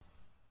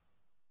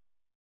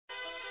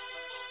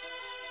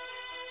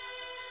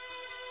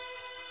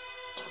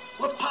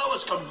What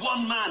powers can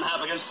one man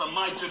have against the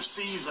might of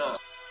Caesar?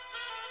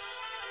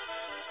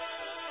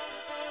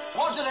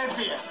 What do they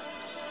fear?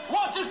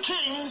 What do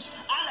kings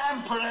and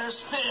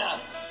emperors fear?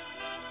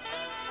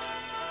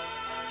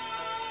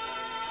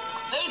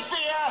 They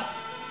fear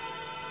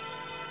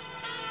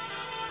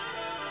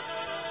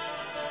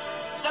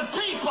the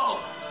people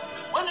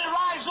when they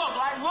rise up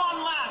like one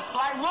man,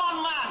 like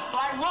one man,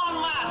 like one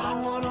man. I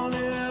don't want to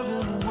live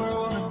in a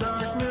world of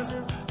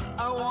darkness.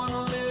 I want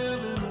to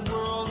live in a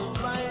world of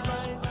light.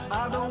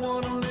 I don't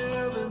want to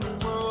live in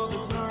a world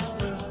of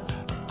darkness.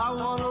 I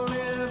want to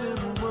live in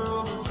a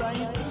world of sight.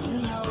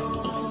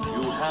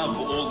 You have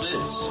all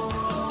this.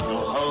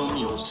 Your home,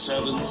 your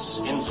servants,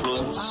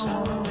 influence.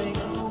 I want to make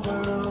the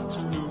world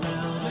turn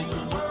around, make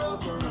the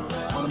world turn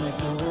around. I want to make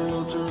the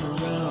world turn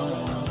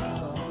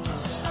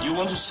around. Do you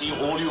want to see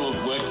all you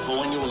have worked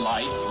for in your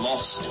life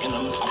lost in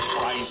an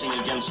uprising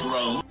against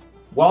Rome?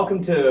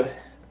 Welcome to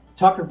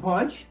Tucker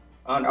Punch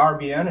on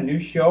RBN, a new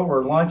show.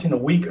 We're launching a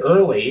week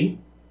early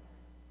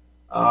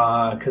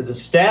because the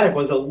static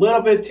was a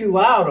little bit too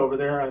loud over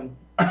there on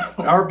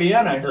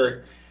RBN, I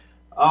heard.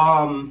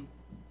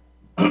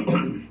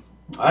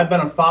 I've been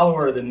a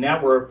follower of the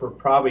network for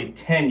probably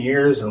 10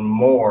 years or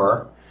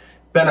more.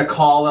 Been a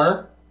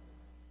caller,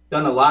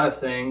 done a lot of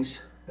things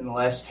in the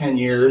last 10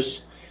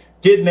 years.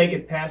 Did make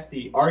it past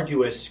the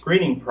arduous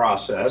screening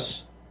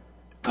process.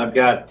 I've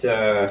got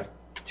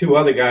two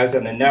other guys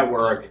on the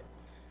network,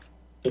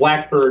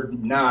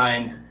 Blackbird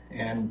 9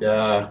 and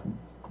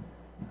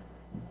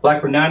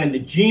Blackbird 9 and the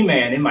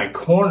G-Man in my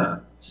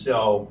corner.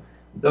 So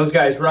those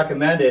guys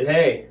recommended,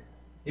 hey,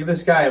 give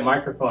this guy a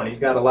microphone. He's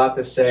got a lot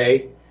to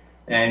say,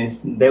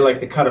 and they like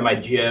the cut of my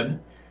jib.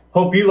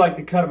 Hope you like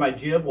the cut of my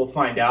jib. We'll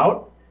find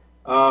out.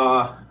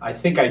 I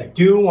think I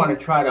do want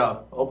to try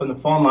to open the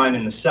phone line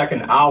in the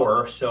second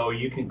hour, so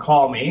you can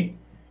call me.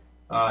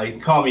 You can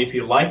call me if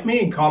you like me,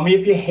 and call me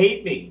if you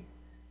hate me.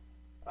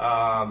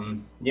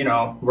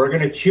 We're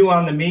going to chew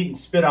on the meat and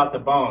spit out the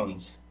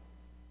bones.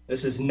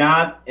 This is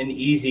not an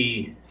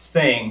easy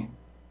thing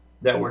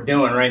that we're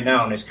doing right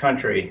now in this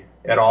country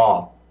at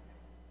all.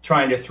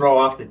 Trying to throw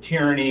off the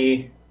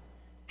tyranny,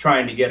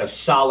 trying to get a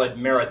solid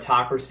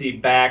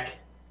meritocracy back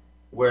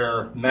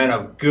where men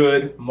of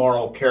good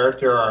moral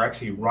character are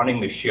actually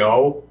running the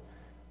show.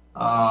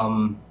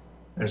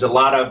 There's a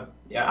lot of,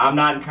 I'm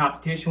not in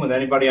competition with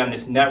anybody on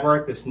this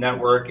network. This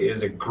network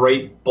is a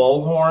great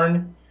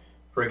bullhorn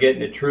for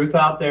getting the truth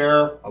out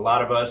there. A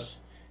lot of us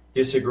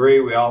disagree.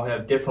 We all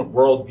have different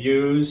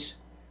worldviews.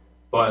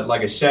 But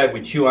like I said,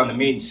 we chew on the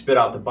meat and spit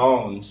out the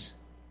bones.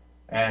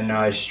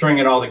 And string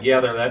it all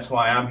together. That's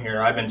why I'm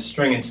here. I've been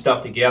stringing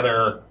stuff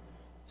together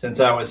since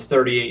I was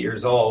 38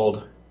 years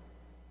old.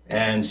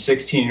 And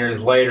 16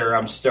 years later,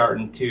 I'm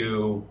starting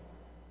to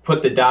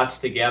put the dots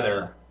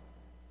together.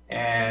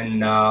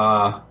 And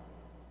I've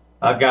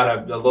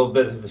got a little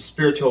bit of a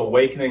spiritual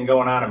awakening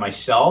going on in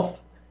myself.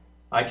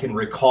 I can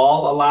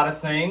recall a lot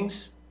of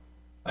things.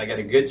 I got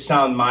a good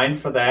sound mind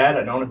for that.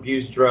 I don't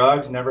abuse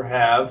drugs, never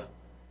have.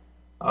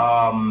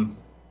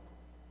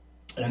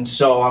 And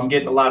so I'm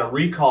getting a lot of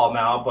recall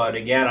now. But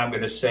again, I'm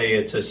going to say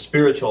it's a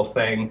spiritual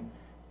thing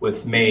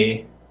with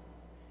me.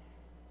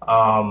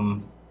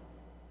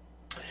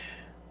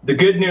 The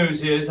good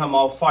news is I'm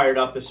all fired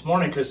up this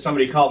morning because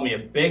somebody called me a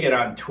bigot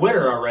on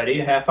Twitter already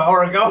a half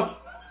hour ago.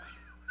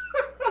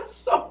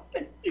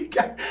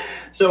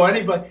 So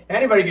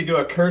anybody can do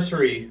a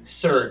cursory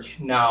search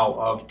now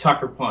of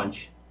Tucker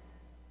Punch.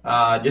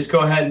 Just go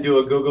ahead and do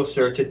a Google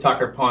search at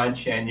Tucker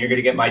Punch, and you're going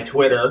to get my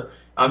Twitter.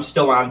 I'm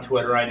still on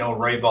Twitter. I know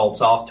Ray Volt's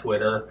off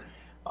Twitter.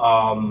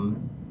 But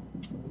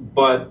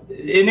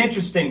an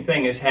interesting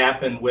thing has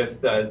happened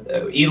with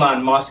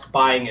Elon Musk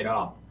buying it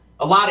up.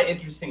 A lot of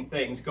interesting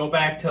things. Go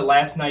back to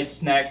last night's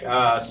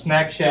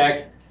Snack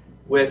Shack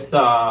with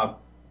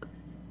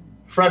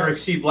Frederick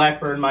C.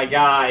 Blackburn, my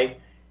guy,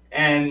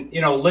 and,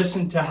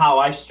 listen to how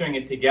I string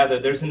it together.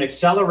 There's an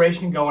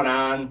acceleration going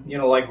on,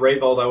 like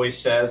Raybold always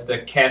says, the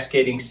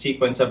cascading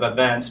sequence of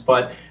events,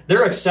 but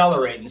they're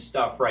accelerating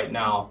stuff right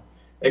now,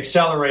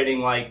 accelerating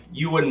like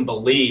you wouldn't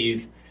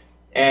believe.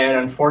 And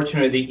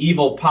unfortunately, the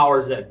evil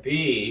powers that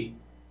be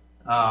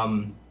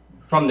from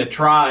the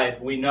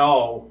tribe, we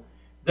know,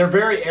 they're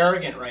very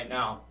arrogant right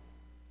now.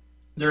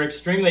 They're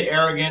extremely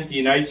arrogant. The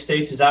United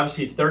States is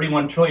obviously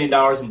 $31 trillion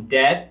in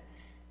debt.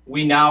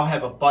 We now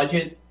have a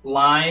budget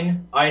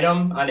line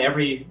item on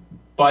every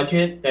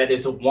budget that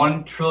is a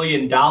 $1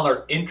 trillion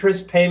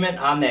interest payment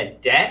on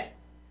that debt.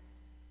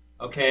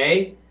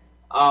 Okay?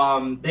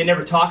 They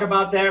never talk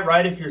about that,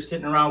 right? If you're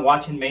sitting around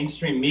watching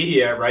mainstream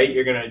media, right,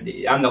 you're going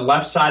to, on the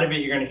left side of it,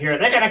 you're going to hear,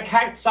 they're going to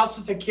cut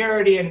Social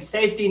Security and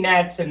safety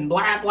nets and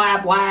blah,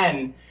 blah, blah.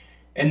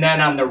 And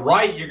then on the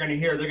right, you're going to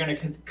hear they're going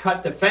to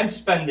cut defense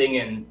spending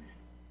and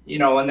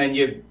then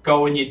you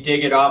go and you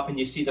dig it up and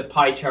you see the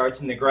pie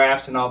charts and the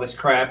graphs and all this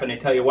crap, and they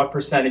tell you what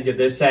percentage of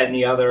this, that, and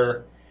the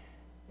other.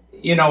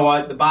 You know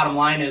what? The bottom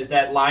line is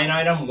that line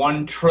item,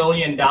 $1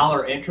 trillion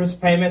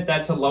interest payment,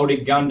 that's a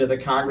loaded gun to the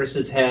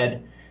Congress's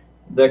head.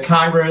 The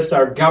Congress,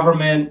 our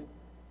government,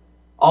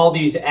 all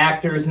these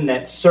actors in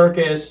that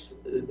circus,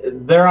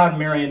 they're on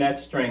marionette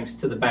strings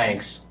to the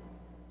banks.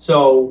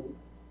 So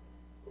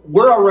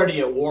we're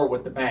already at war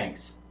with the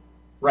banks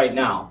right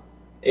now.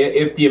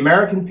 If the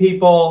American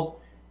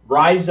people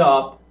rise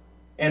up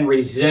and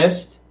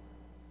resist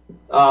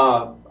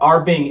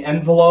are being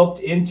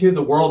enveloped into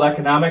the World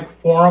Economic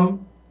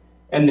Forum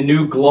and the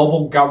new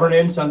global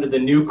governance under the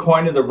new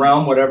coin of the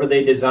realm, whatever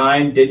they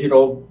design,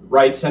 digital,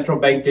 right, central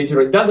bank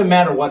digital, it doesn't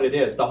matter what it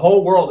is. The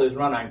whole world is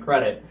run on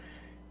credit.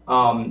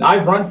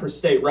 I've run for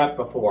state rep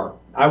before.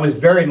 I was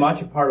very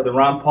much a part of the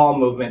Ron Paul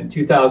movement in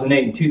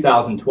 2008 and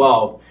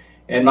 2012.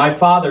 And my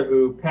father,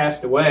 who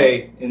passed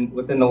away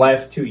within the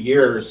last 2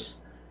 years,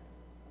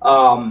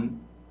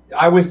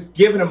 I was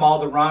giving him all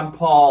the Ron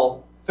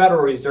Paul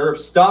Federal Reserve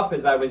stuff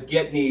as I was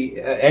getting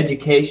the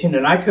education,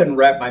 and I couldn't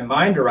wrap my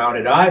mind around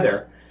it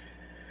either.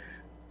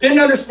 Didn't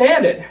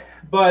understand it.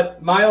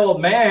 But my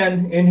old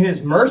man, in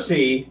his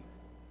mercy,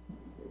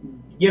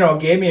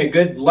 gave me a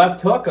good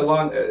left hook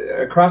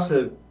across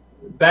the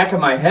back of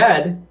my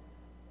head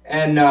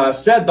and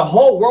said the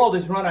whole world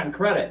is run on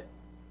credit.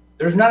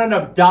 There's not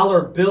enough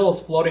dollar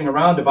bills floating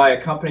around to buy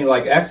a company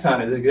like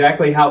Exxon, is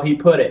exactly how he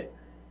put it.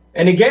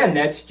 And again,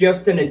 that's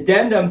just an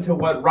addendum to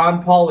what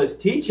Ron Paul is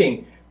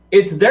teaching.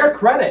 It's their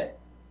credit.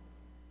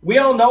 We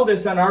all know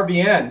this on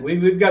RBN.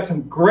 We've got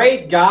some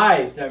great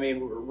guys. I mean,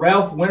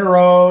 Ralph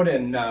Winterode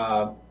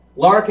and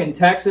Lark in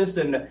Texas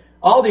and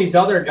all these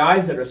other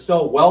guys that are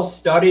so well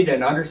studied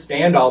and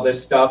understand all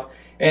this stuff.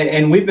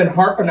 And we've been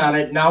harping on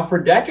it now for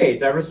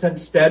decades, ever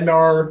since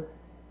Stedmore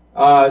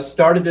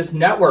started this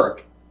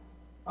network.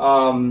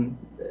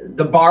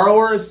 The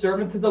borrower is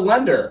servant to the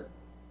lender.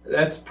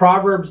 That's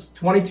Proverbs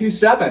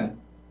 22:7.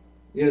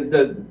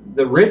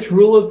 The rich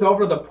ruleth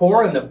over the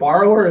poor, and the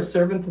borrower is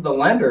servant to the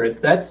lender.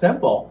 It's that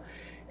simple.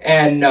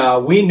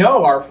 And we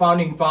know our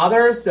founding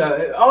fathers.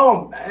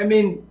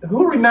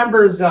 Who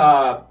remembers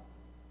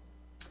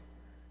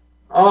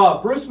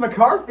Bruce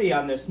McCarthy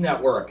on this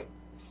network?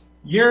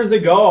 Years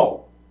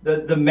ago,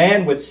 the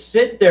man would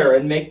sit there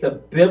and make the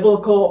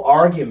biblical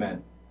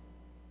argument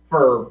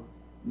for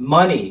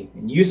money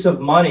and use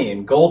of money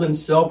and gold and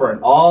silver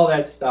and all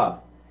that stuff.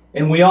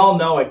 And we all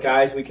know it,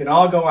 guys. We can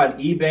all go on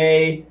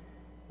eBay.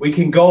 We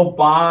can go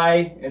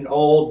buy an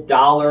old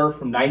dollar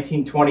from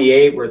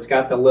 1928 where it's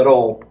got the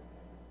little,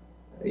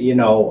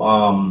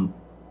 the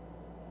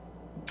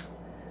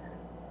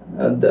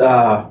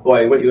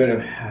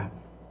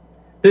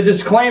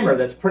disclaimer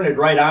that's printed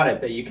right on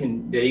it that you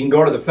can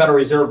go to the Federal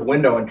Reserve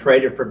window and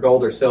trade it for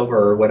gold or silver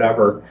or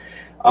whatever.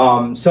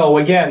 So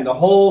again, the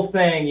whole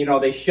thing,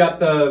 they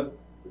shut the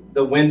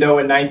window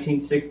in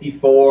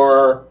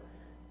 1964.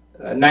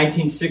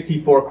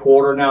 1964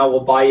 quarter now will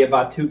buy you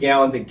about 2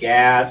 gallons of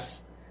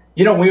gas.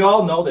 We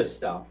all know this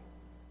stuff.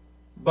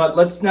 But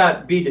let's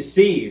not be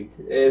deceived.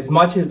 As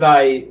much as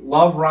I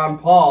love Ron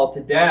Paul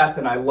to death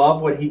and I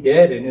love what he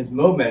did in his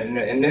movement,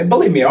 and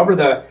believe me, over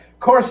the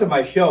course of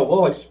my show,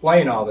 we'll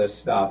explain all this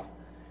stuff.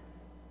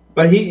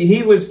 But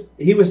he was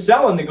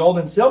selling the gold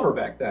and silver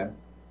back then.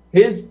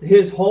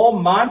 His whole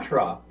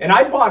mantra, and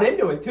I bought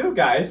into it too,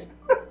 guys.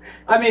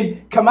 I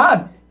mean, come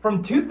on.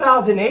 From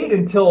 2008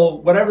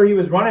 until whatever he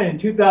was running in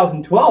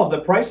 2012, the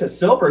price of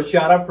silver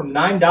shot up from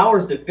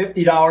 $9 to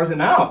 $50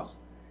 an ounce.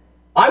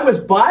 I was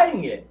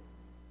buying it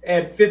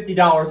at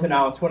 $50 an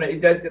ounce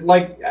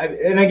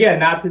and again,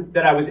 not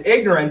that I was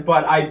ignorant,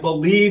 but I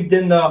believed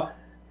in the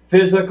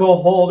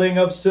physical holding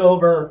of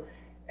silver.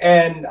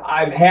 And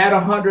I've had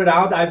 100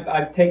 ounce.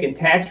 I've taken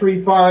tax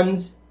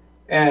refunds,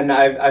 and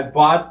I've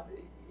bought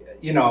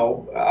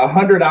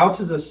 100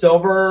 ounces of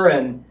silver,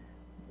 and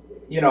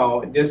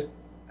just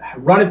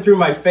run it through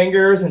my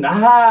fingers, and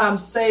I'm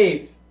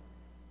safe,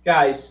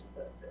 guys.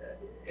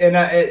 And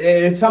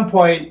at some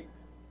point,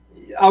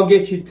 I'll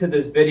get you to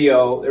this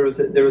video.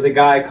 There was a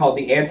guy called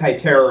the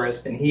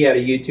Anti-Terrorist, and he had a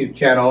YouTube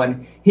channel,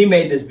 and he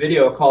made this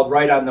video called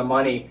Right on the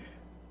Money.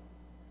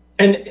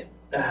 And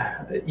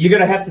you're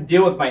gonna have to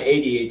deal with my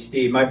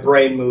ADHD. My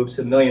brain moves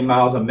a million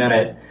miles a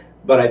minute,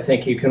 but I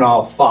think you can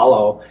all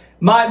follow.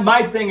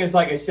 My thing is,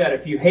 like I said,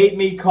 if you hate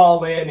me,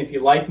 call in. If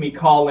you like me,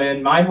 call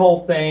in. My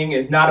whole thing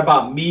is not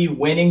about me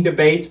winning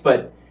debates,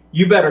 but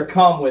you better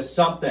come with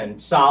something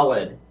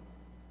solid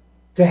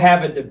to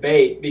have a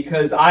debate,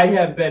 because I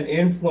have been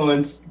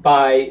influenced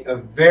by a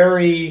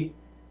very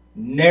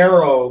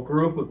narrow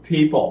group of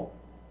people.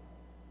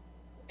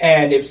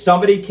 And if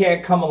somebody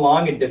can't come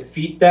along and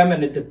defeat them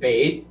in a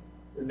debate,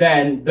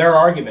 then their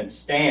argument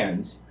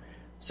stands.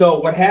 So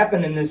what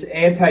happened in this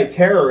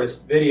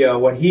anti-terrorist video,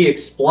 what he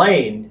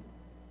explained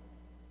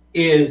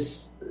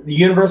is the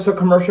Universal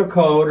Commercial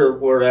Code, or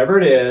whatever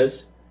it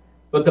is,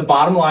 but the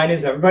bottom line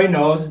is everybody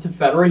knows it's a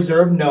Federal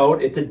Reserve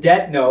note, it's a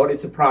debt note,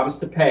 it's a promise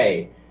to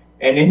pay.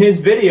 And in his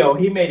video,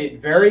 he made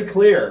it very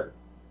clear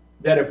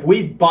that if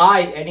we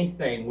buy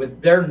anything with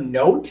their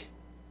note,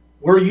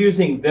 we're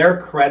using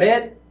their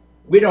credit,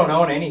 we don't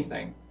own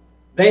anything.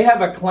 They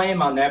have a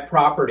claim on that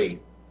property.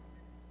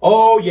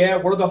 Oh, yeah,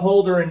 we're the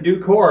holder in due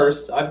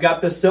course. I've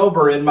got the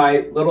silver in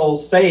my little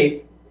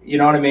safe, you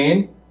know what I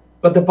mean?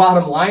 But the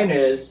bottom line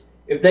is,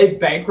 if they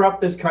bankrupt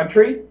this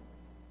country,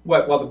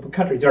 well, the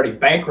country's already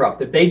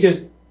bankrupt, if they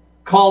just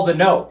call the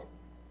note,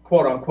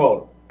 quote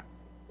unquote.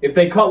 If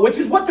they call, which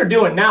is what they're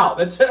doing now.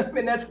 That's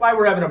why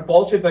we're having a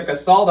Bolshevik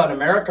assault on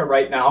America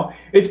right now.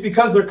 It's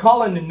because they're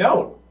calling the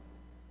note.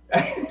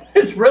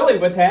 It's really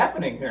what's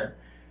happening here.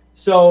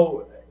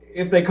 So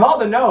if they call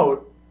the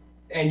note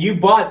and you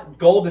bought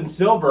gold and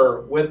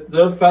silver with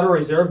the Federal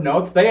Reserve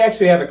notes, they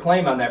actually have a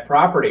claim on that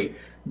property.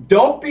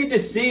 Don't be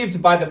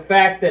deceived by the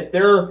fact that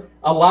they're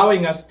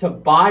allowing us to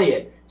buy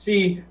it.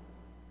 See,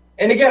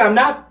 and again,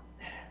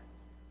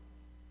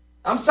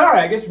 I'm sorry,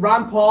 I guess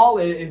Ron Paul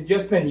has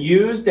just been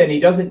used and he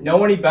doesn't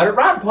know any better.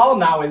 Ron Paul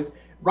now is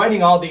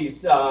writing all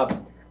these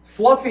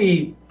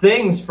fluffy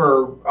things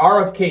for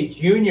RFK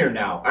Jr.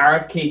 now.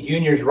 RFK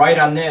Jr.'s right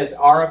on this,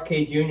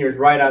 RFK Jr.'s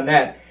right on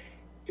that.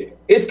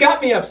 It's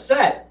got me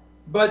upset,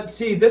 but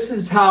see, this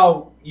is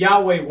how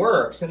Yahweh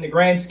works in the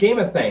grand scheme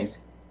of things.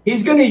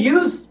 He's going to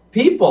use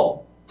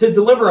people to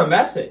deliver a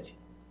message.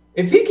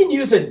 If he can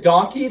use a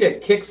donkey to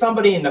kick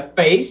somebody in the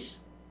face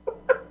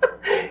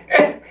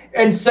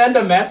and send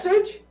a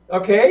message,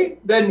 okay,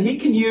 then he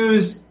can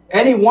use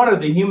any one of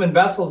the human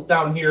vessels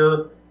down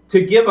here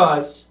to give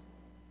us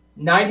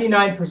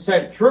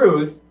 99%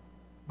 truth,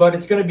 but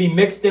it's going to be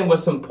mixed in with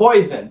some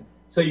poison.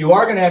 So you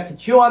are going to have to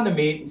chew on the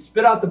meat and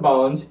spit out the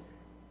bones.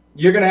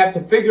 You're going to have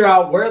to figure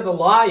out where the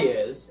lie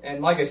is.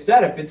 And like I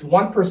said, if it's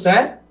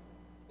 1%,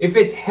 if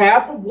it's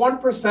half of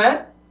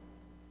 1%,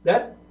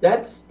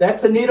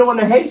 that's a needle in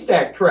a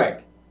haystack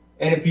trick.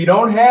 And if you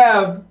don't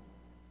have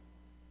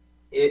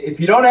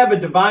a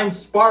divine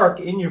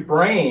spark in your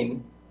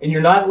brain and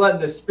you're not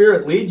letting the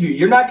Spirit lead you,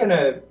 you're not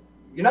gonna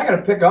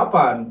pick up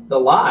on the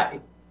lie.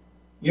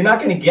 You're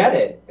not gonna get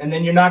it, and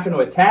then you're not gonna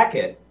attack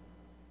it.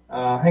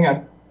 Hang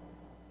on.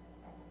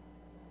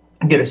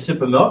 Get a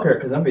sip of milk here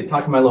because I'm gonna be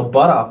talking my little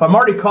butt off. I'm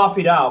already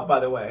coffeeed out, by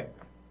the way.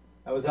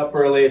 I was up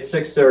early at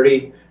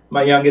 6:30.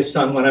 My youngest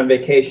son went on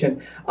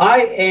vacation.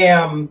 I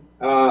am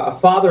a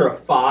father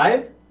of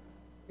 5,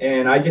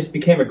 and I just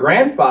became a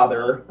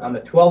grandfather on the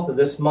 12th of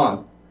this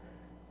month.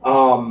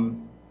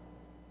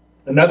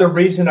 Another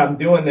reason I'm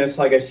doing this,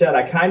 like I said,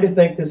 I kind of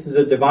think this is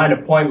a divine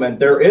appointment.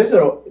 There is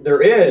an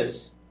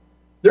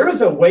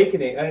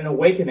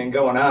awakening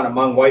going on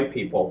among white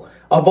people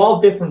of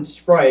all different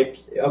stripes,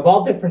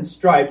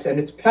 and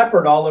it's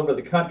peppered all over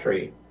the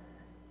country.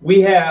 We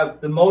have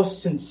the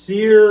most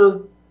sincere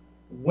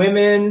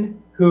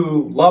women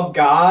who love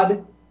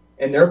God,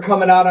 and they're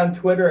coming out on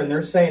Twitter and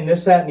they're saying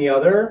this, that, and the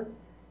other.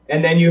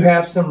 And then you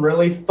have some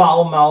really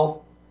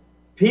foul-mouthed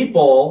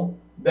people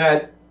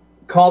that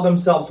call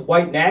themselves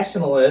white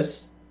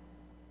nationalists,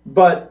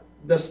 but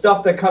the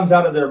stuff that comes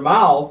out of their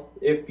mouth,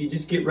 if you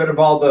just get rid of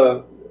all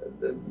the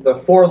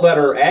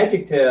 4-letter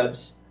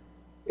adjectives,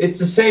 it's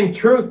the same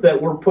truth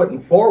that we're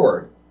putting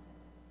forward.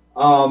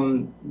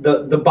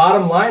 The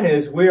bottom line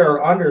is we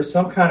are under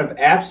some kind of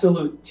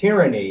absolute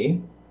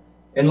tyranny,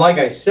 and like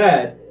I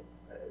said,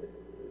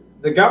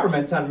 the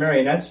government's on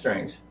marionette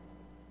strings.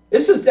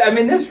 This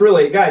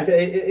really, guys,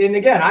 and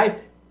again,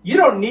 you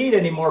don't need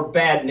any more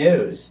bad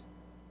news.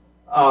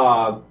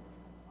 I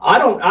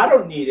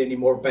don't need any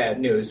more bad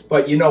news,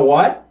 but you know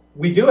what?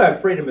 We do have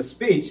freedom of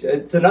speech.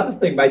 It's another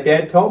thing my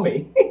dad told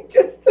me.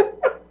 Just,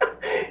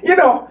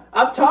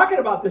 I'm talking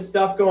about this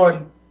stuff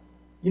going,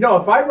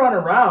 if I run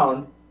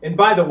around, and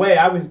by the way,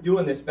 I was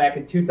doing this back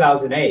in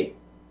 2008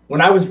 when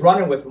I was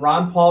running with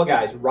Ron Paul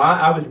guys.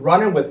 I was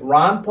running with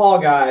Ron Paul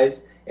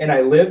guys, and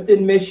I lived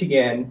in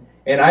Michigan,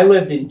 and I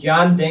lived in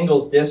John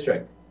Dingell's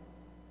district.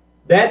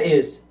 That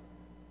is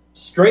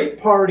straight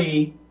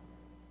party,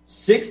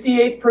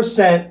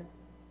 68%,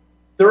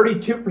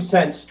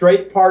 32%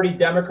 straight party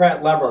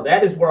Democrat liberal.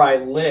 That is where I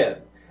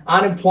live.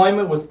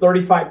 Unemployment was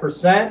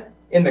 35%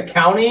 in the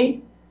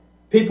county.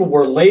 People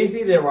were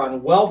lazy. They were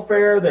on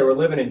welfare. They were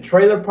living in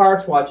trailer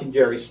parks watching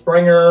Jerry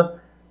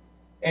Springer.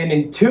 And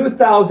in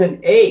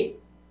 2008,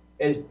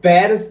 as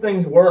bad as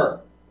things were,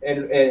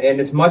 and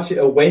as much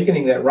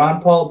awakening that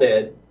Ron Paul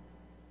did,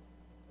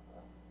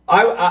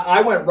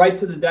 I went right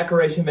to the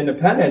Declaration of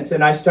Independence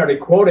and I started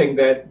quoting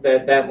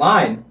that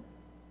line.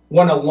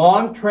 When a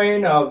long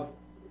train of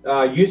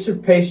come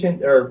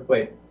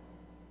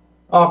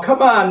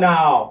on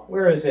now,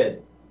 where is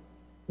it?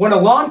 When a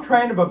long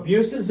train of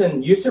abuses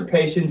and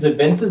usurpations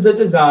evinces a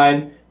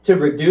design to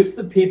reduce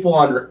the people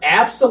under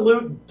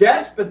absolute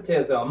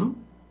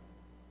despotism,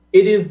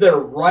 it is their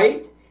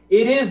right,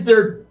 it is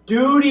their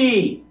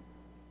duty.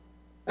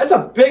 That's a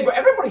big,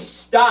 everybody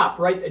stop,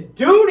 right? The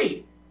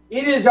duty.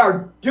 It is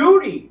our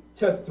duty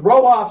to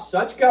throw off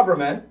such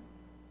government.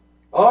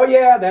 Oh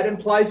yeah, that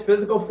implies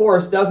physical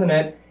force, doesn't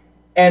it?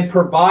 And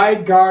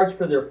provide guards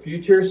for their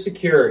future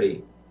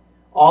security.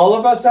 All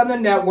of us on the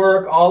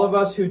network, all of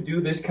us who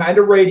do this kind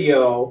of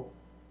radio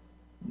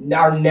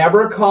are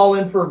never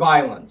calling for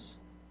violence.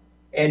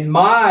 And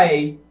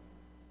my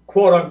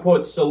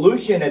quote-unquote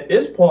solution at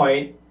this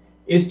point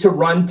is to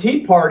run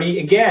Tea Party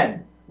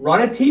again.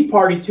 Run a Tea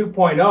Party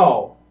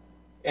 2.0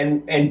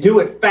 and do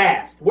it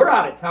fast. We're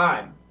out of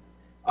time.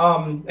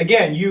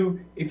 Again,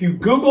 if you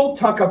Google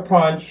Tucker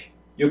Punch,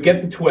 you'll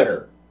get the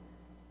Twitter.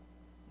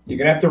 You're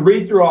going to have to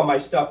read through all my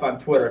stuff on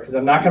Twitter because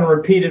I'm not going to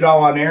repeat it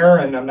all on air,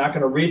 and I'm not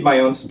going to read my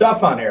own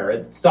stuff on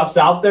air. Stuff's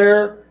out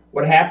there.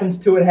 What happens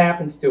to it,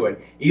 happens to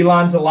it.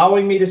 Elon's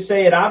allowing me to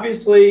say it,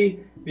 obviously,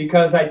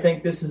 because I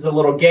think this is a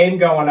little game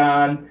going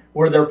on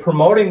where they're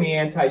promoting the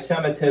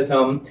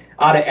anti-Semitism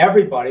out of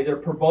everybody. They're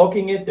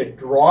provoking it. They're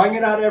drawing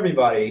it out of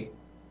everybody.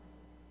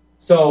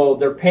 So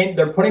they're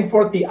putting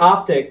forth the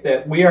optic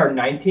that we are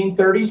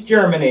 1930s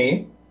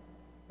Germany,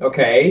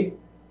 okay?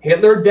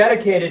 Hitler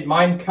dedicated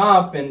Mein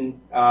Kampf in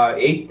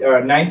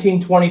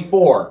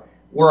 1924.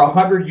 We're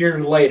 100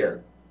 years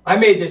later. I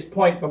made this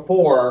point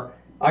before.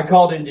 I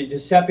called into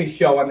Giuseppe's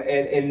show,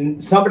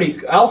 and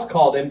somebody else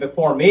called in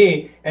before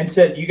me and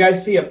said, you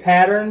guys see a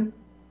pattern?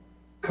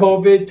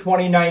 COVID,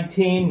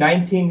 2019,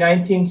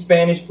 1919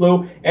 Spanish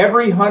flu.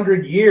 Every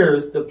 100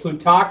 years, the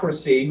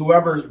plutocracy,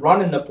 whoever's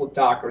running the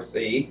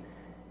plutocracy,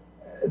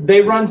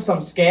 they run some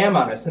scam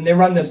on us, and they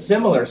run this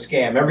similar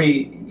scam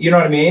you know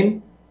what I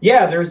mean?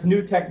 Yeah, there's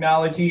new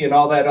technology and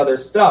all that other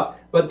stuff,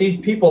 but these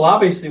people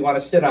obviously want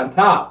to sit on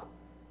top.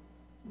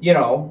 You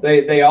know,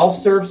 they all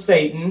serve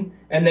Satan,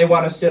 and they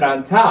want to sit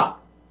on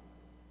top.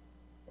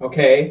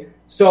 Okay?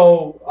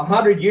 So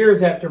 100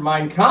 years after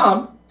Mein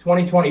Kampf,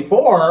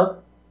 2024,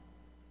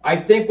 I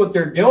think what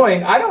they're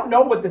doing, I don't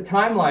know what the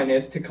timeline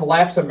is to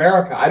collapse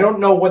America. I don't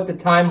know what the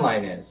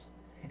timeline is.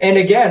 And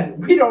again,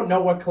 we don't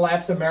know what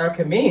collapse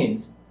America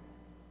means.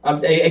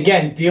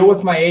 Again, deal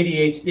with my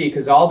ADHD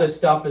because all this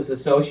stuff is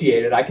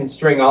associated. I can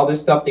string all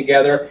this stuff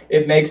together.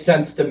 It makes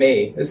sense to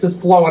me. This is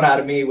flowing out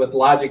of me with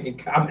logic and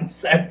common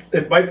sense.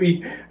 It might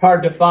be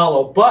hard to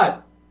follow,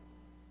 but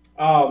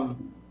I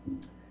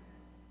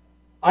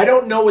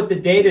don't know what the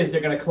date is they're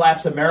going to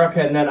collapse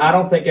America, and then I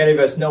don't think any of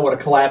us know what a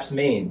collapse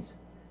means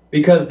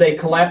because they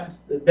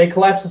collapsed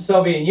the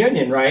Soviet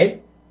Union,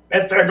 right?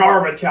 Mr.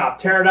 Gorbachev,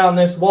 tear down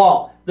this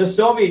wall. The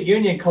Soviet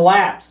Union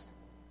collapsed,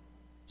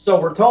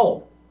 so we're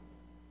told.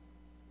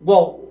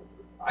 Well,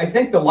 I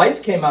think the lights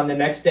came on the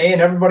next day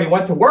and everybody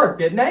went to work,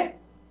 didn't they?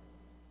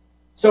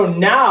 So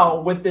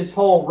now with this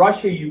whole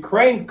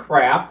Russia-Ukraine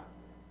crap,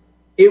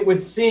 it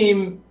would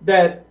seem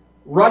that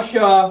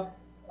Russia,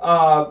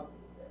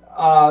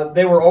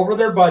 they were over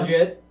their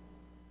budget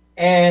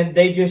and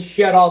they just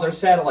shed all their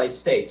satellite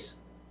states.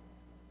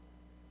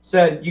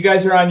 Said, you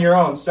guys are on your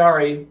own.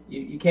 Sorry,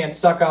 you can't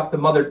suck off the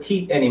mother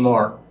teat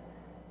anymore.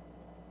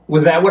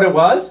 Was that what it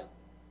was?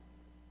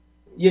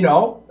 You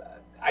know,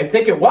 I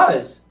think it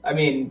was. I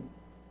mean,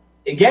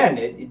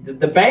 again,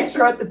 the banks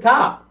are at the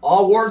top.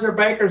 All wars are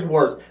bankers'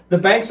 wars. The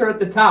banks are at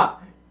the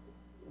top.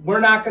 We're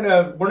not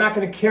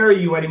gonna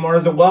carry you anymore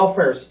as a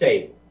welfare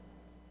state.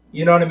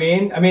 You know what I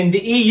mean? I mean, the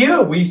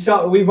EU.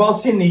 We've all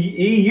seen the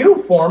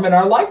EU form in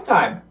our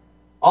lifetime.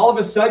 All of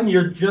a sudden,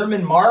 your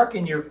German mark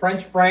and your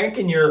French franc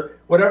and your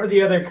whatever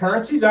the other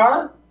currencies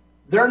are,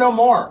 they're no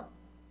more.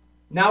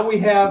 Now we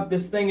have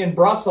this thing in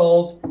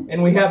Brussels,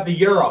 and we have the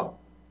euro.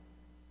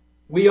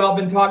 We all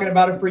been talking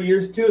about it for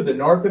years, too. The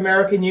North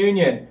American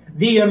Union,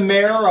 the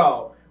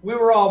Amero. We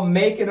were all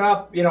making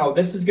up, you know,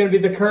 this is going to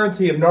be the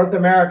currency of North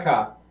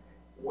America.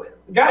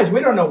 Guys,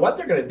 we don't know what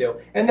they're going to do.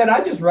 And then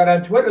I just read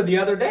on Twitter the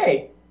other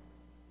day,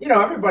 you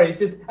know, everybody's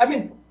just, I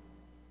mean,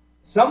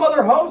 some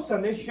other hosts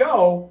on this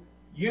show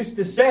used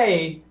to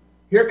say,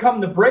 here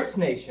come the BRICS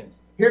nations.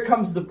 Here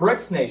comes the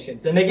BRICS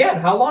nations. And again,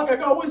 how long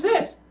ago was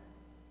this?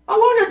 How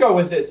long ago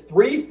was this?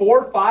 3,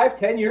 4, 5,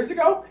 10 years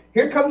ago?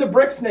 Here come the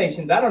BRICS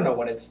nations. I don't know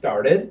when it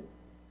started.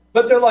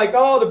 But they're like,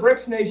 oh, the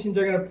BRICS nations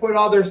are going to put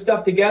all their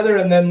stuff together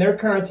and then their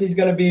currency is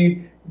going to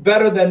be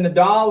better than the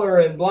dollar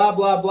and blah,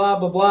 blah, blah,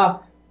 blah, blah.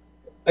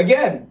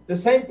 Again, the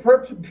same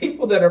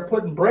people that are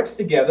putting BRICS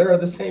together are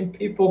the same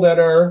people that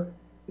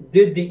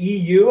did the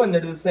EU, and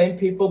they're the same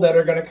people that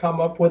are going to come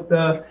up with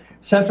the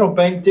central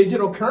bank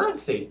digital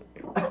currency.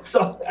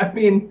 So, I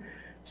mean,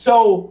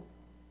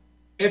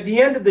 at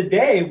the end of the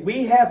day,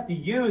 we have to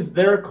use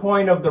their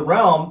coin of the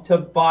realm to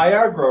buy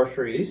our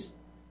groceries,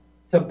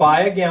 to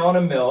buy a gallon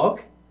of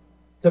milk,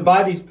 to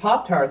buy these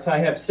Pop-Tarts I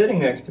have sitting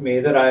next to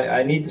me that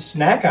I need to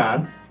snack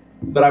on,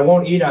 but I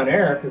won't eat on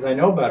air because I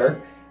know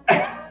better.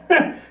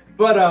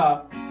 But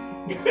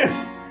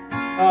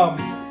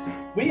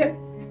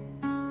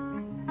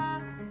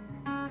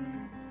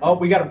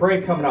we got a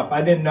break coming up.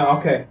 I didn't know.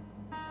 Okay.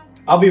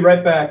 I'll be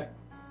right back.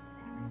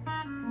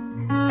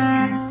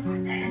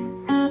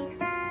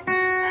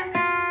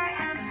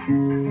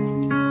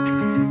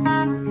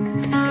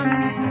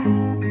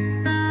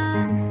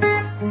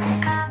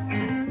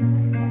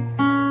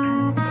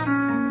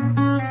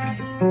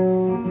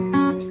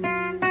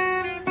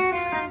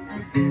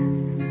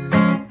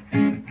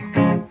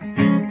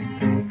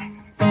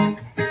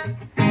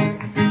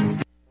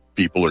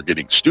 People are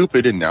getting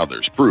stupid, and now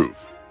there's proof.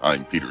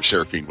 I'm Peter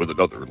Serafine with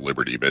another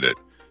Liberty Minute.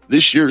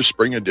 This year's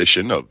spring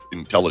edition of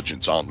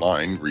Intelligence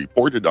Online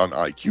reported on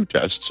IQ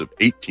tests of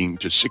 18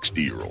 to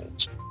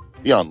 60-year-olds.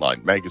 The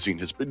online magazine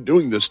has been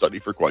doing this study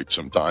for quite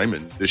some time,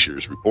 and this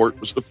year's report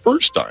was the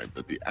first time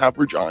that the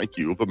average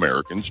IQ of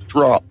Americans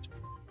dropped.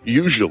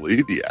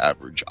 Usually, the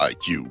average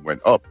IQ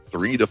went up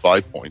 3 to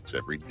 5 points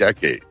every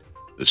decade.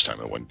 This time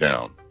it went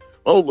down.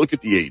 Well, look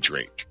at the age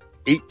range.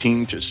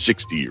 18 to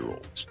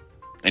 60-year-olds.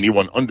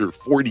 Anyone under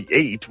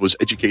 48 was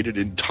educated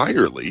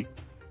entirely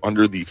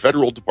under the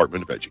Federal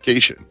Department of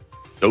Education.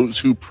 Those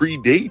who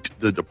predate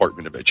the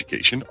Department of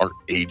Education are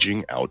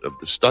aging out of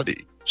the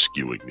study,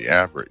 skewing the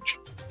average.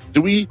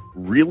 Do we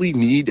really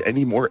need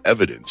any more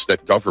evidence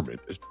that government,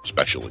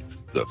 especially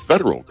the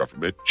federal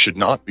government, should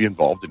not be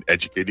involved in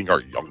educating our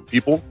young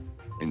people?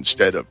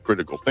 Instead of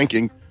critical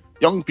thinking,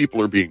 young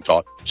people are being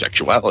taught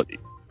sexuality.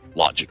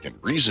 Logic and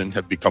reason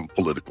have become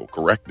political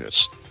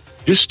correctness.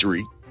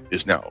 History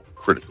is now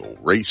critical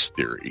race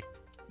theory.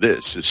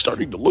 This is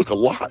starting to look a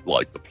lot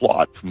like the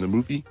plot from the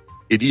movie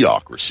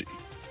Idiocracy.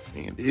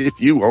 And if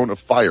you own a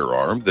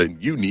firearm, then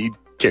you need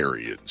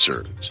carry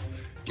insurance.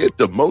 Get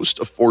the most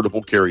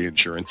affordable carry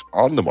insurance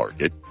on the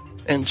market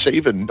and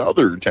save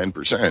another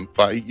 10%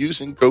 by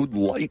using code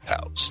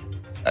LIGHTHOUSE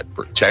at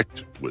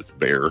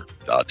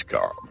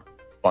protectwithbear.com.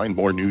 Find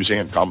more news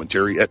and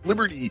commentary at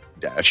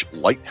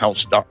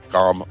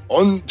liberty-lighthouse.com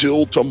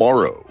until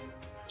tomorrow.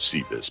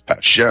 Si vis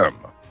pacem,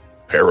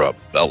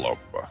 parabellum.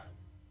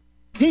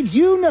 Did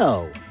you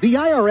know the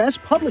IRS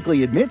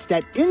publicly admits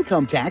that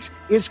income tax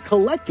is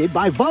collected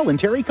by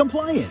voluntary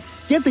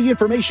compliance? Get the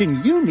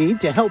information you need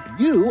to help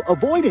you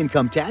avoid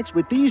income tax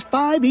with these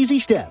 5 easy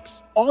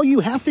steps. All you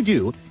have to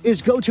do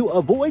is go to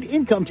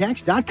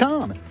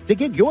avoidincometax.com to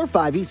get your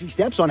 5 easy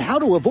steps on how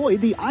to avoid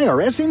the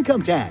IRS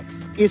income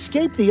tax.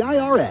 Escape the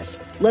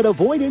IRS. Let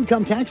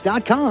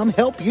avoidincometax.com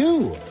help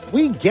you.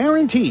 We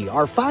guarantee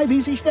our 5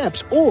 easy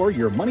steps or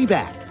your money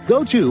back.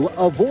 Go to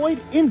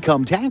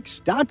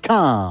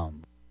avoidincometax.com.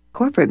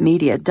 Corporate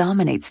media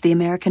dominates the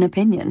American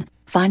opinion.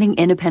 Finding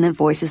independent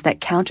voices that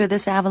counter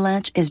this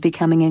avalanche is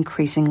becoming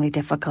increasingly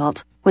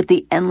difficult. With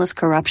the endless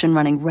corruption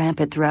running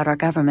rampant throughout our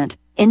government,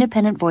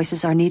 independent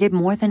voices are needed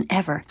more than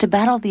ever to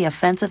battle the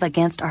offensive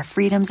against our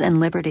freedoms and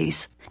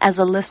liberties. As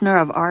a listener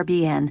of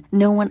RBN,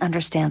 no one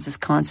understands this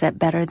concept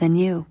better than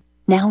you.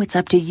 Now it's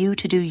up to you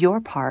to do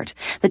your part.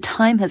 The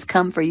time has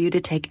come for you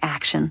to take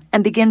action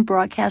and begin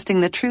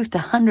broadcasting the truth to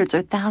hundreds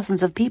or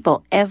thousands of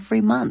people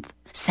every month.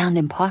 Sound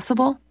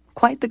impossible?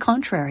 Quite the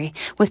contrary.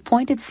 With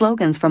pointed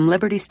slogans from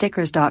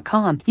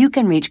LibertyStickers.com, you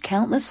can reach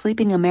countless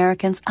sleeping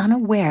Americans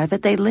unaware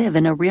that they live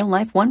in a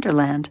real-life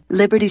wonderland.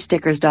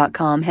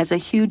 LibertyStickers.com has a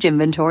huge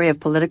inventory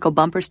of political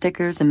bumper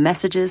stickers and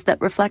messages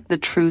that reflect the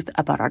truth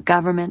about our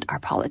government, our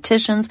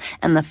politicians,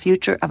 and the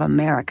future of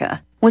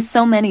America. With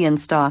so many in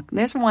stock,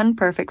 there's one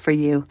perfect for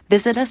you.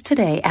 Visit us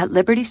today at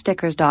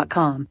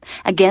LibertyStickers.com.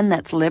 Again,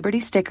 that's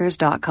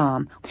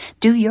LibertyStickers.com.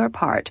 Do your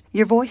part.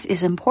 Your voice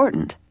is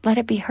important. Let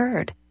it be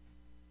heard.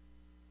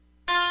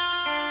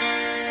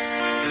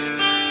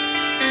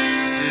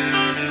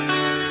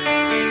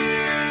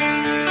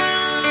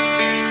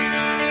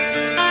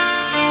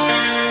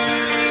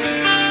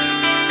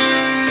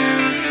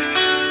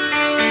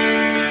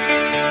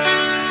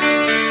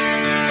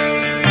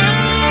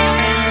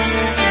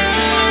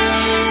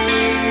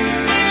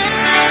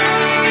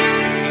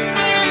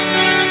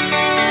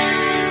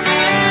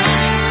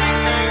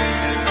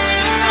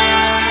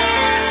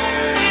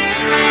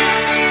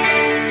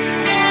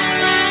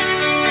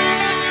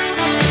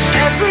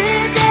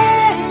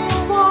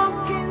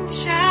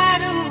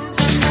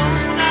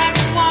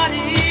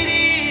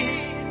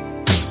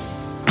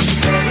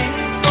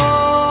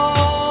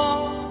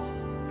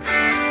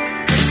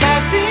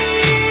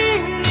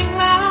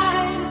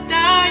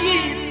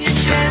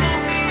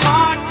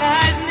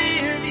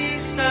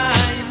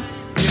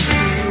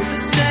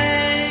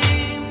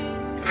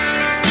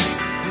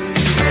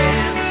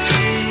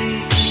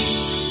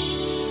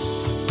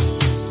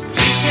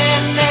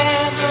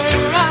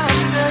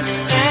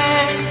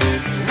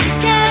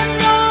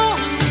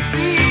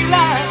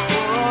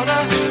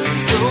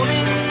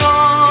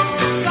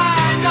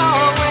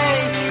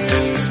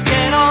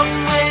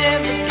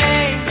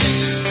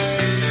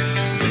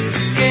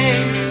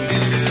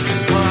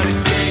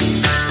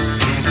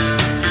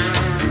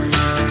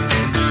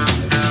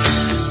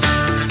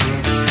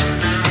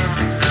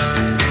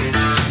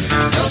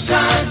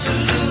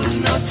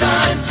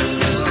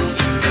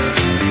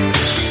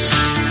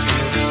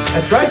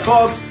 Right,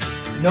 folks.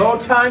 No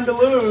time to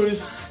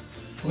lose.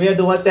 We had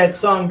to let that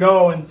song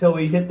go until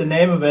we hit the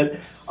name of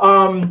it.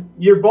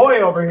 Your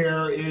boy over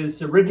here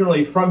is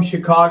originally from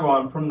Chicago.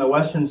 I'm from the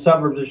western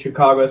suburbs of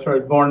Chicago. That's where I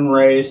was born and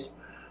raised.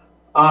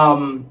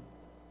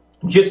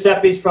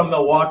 Giuseppe's from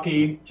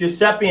Milwaukee.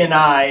 Giuseppe and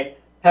I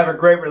have a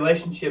great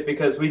relationship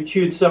because we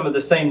chewed some of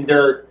the same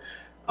dirt.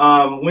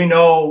 We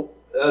know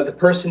the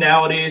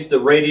personalities, the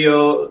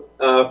radio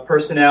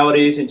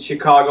personalities in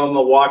Chicago,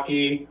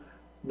 Milwaukee,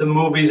 the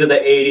movies of the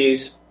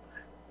 80s.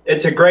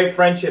 It's a great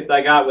friendship that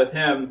I got with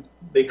him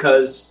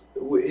because,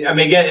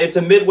 again, it's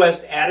a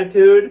Midwest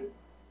attitude,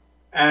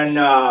 and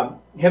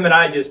him and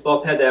I just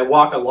both had that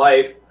walk of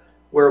life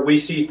where we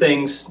see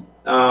things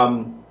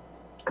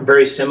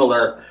very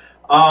similar.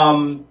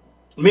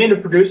 Me and the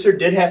producer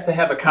did have to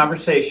have a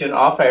conversation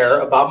off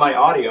air about my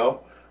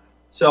audio,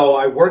 so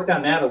I worked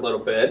on that a little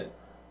bit.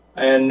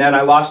 And then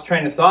I lost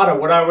train of thought of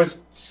what I was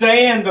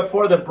saying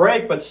before the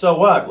break, but so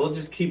what? We'll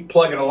just keep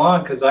plugging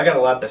along because I got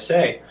a lot to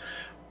say.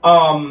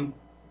 I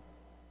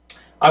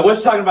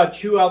was talking about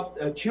chew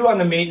on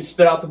the meat and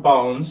spit out the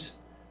bones.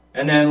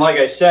 And then, like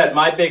I said,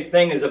 my big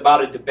thing is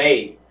about a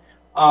debate.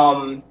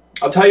 I'll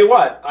tell you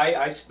what,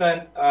 I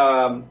spent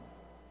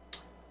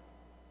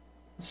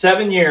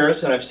 7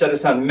 years, and I've said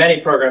this on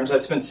many programs, I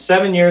spent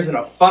 7 years in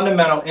a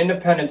fundamental,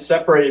 independent,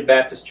 separated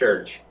Baptist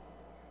church.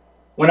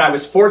 When I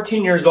was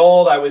 14 years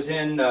old, I was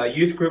in a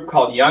youth group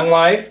called Young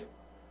Life.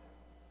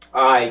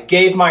 I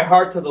gave my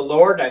heart to the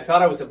Lord, and I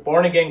thought I was a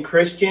born-again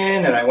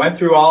Christian, and I went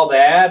through all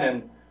that,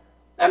 and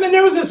I mean,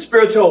 there was a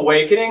spiritual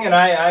awakening, and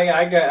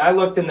I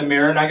looked in the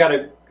mirror, and I got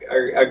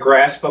a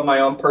grasp of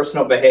my own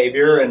personal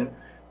behavior, and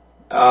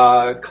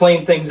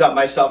cleaned things up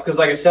myself, because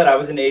like I said, I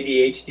was an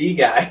ADHD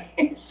guy.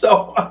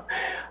 So,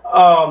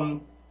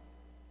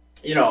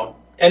 you know,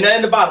 and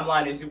then the bottom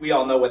line is we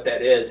all know what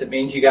that is. It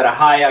means you got a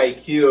high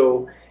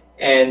IQ,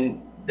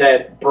 and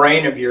that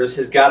brain of yours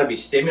has got to be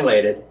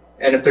stimulated.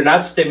 And if they're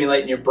not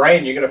stimulating your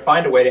brain, you're going to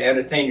find a way to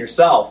entertain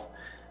yourself.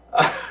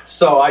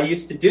 So I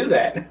used to do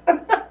that.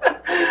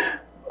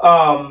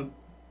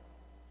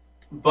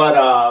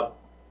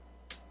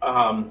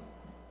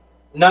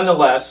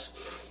 Nonetheless,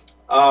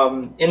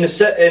 in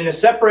the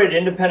separated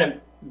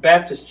independent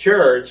Baptist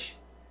church,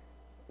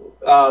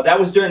 that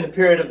was during the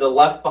period of the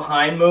Left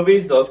Behind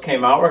movies. Those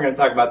came out. We're going to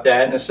talk about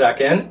that in a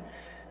second.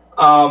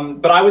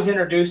 But I was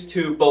introduced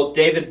to both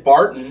David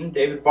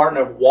Barton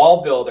of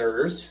Wall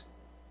Builders,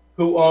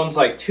 who owns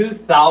like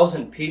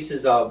 2,000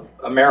 pieces of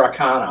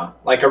Americana,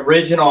 like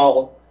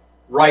original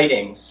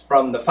writings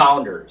from the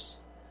founders.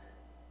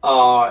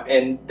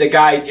 And the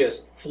guy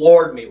just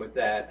floored me with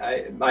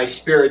that. My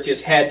spirit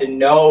just had to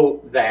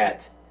know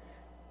that.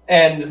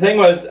 And the thing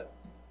was,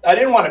 I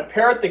didn't want to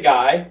parrot the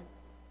guy.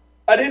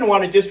 I didn't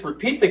want to just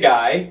repeat the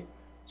guy.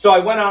 So I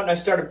went out and I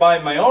started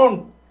buying my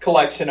own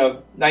collection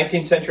of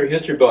 19th century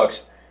history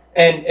books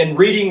and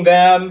reading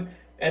them.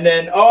 And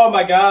then, oh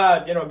my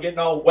God, you know, getting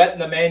all wet in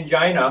the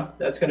mangina.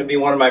 That's going to be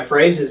one of my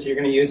phrases you're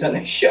going to use on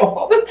this show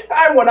all the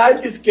time. When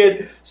I just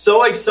get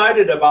so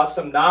excited about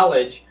some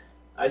knowledge,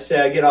 I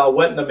say I get all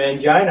wet in the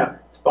mangina.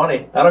 It's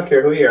funny. I don't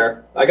care who you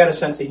are. I got a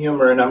sense of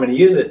humor, and I'm going to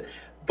use it.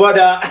 But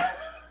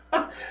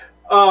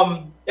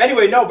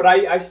anyway, no, but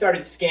I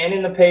started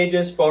scanning the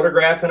pages,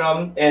 photographing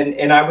them,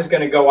 and I was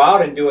going to go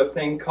out and do a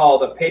thing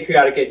called a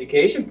patriotic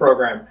education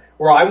program,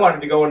 where I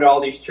wanted to go into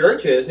all these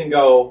churches and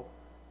go,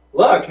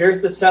 look,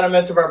 here's the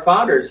sentiments of our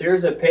founders.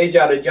 Here's a page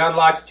out of John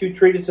Locke's 2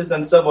 treatises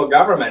on civil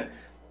government.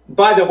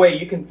 By the way,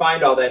 you can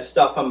find all that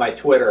stuff on my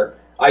Twitter.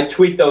 I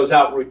tweet those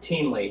out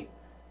routinely,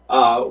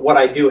 what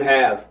I do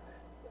have,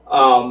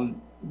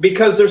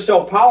 because they're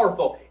so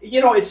powerful.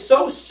 You know, it's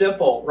so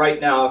simple right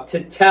now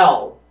to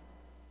tell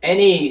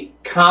any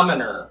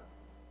commoner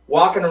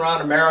walking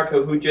around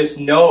America who just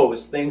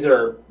knows things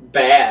are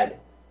bad.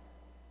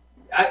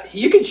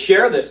 You can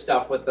share this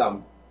stuff with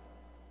them.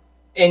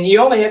 And you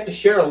only have to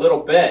share a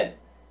little bit.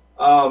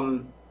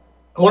 One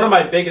of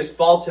my biggest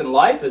faults in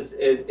life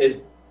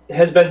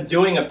has been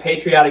doing a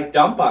patriotic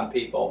dump on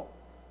people.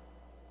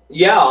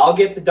 Yeah, I'll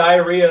get the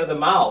diarrhea of the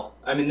mouth.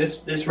 I mean,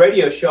 this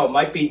radio show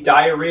might be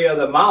diarrhea of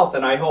the mouth,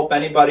 and I hope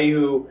anybody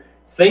who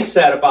thinks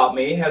that about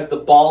me has the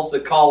balls to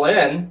call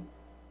in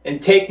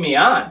and take me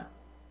on.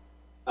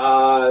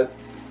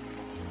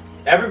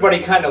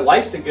 Everybody kind of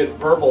likes a good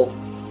verbal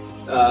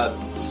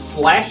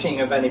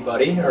slashing of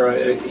anybody,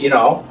 or you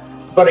know.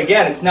 But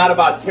again, it's not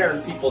about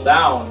tearing people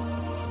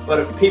down. But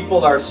if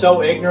people are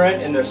so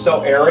ignorant and they're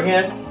so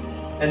arrogant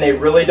and they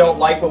really don't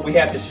like what we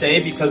have to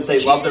say because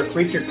they love their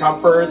creature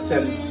comforts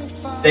and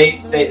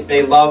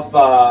they love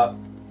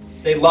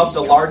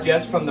the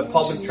largesse from the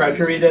public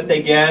treasury that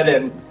they get,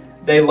 and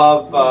they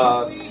love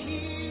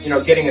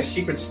getting a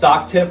secret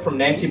stock tip from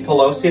Nancy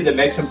Pelosi that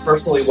makes them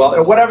personally wealthy,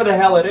 or whatever the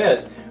hell it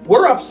is.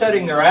 We're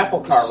upsetting their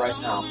apple cart right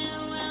now.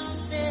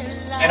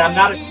 And I'm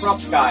not a Trump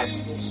guy.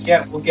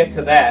 Yeah, we'll get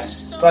to that.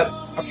 But,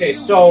 okay,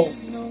 so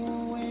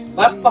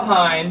Left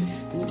Behind,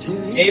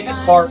 David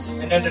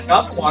Barton, and then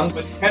another one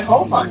was Ken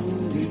Hovind,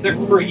 the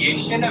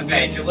creation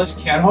evangelist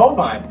Ken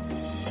Hovind.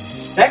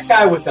 That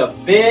guy was a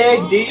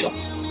big deal. A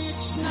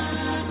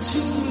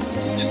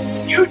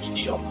huge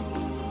deal.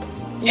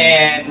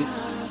 And,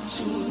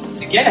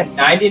 again,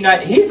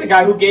 99, he's the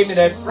guy who gave me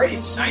that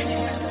phrase,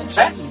 99%. It's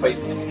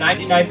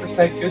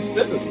 99% good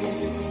food.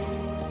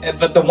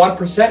 But the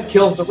 1%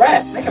 kills the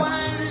rat. Think about it.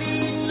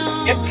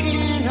 If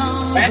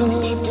rat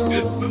eats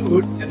good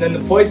food, and then the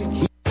poison.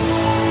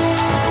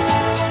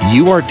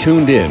 You are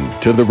tuned in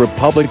to the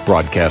Republic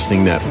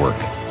Broadcasting Network.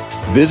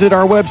 Visit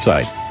our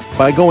website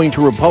by going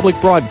to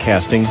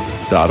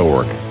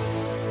republicbroadcasting.org.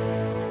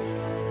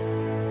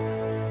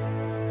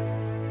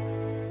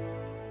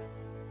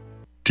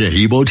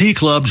 Tahibo Tea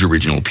Club's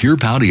original Pure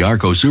Pau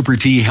Arco Super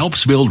Tea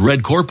helps build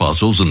red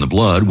corpuscles in the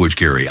blood, which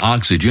carry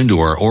oxygen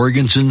to our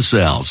organs and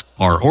cells.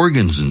 Our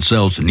organs and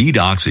cells need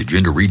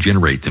oxygen to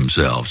regenerate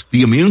themselves.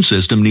 The immune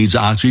system needs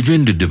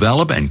oxygen to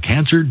develop, and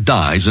cancer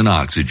dies in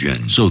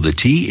oxygen. So the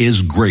tea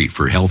is great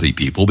for healthy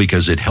people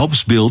because it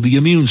helps build the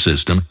immune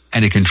system,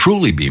 and it can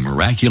truly be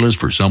miraculous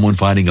for someone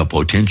fighting a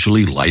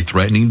potentially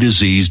life-threatening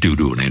disease due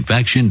to an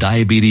infection,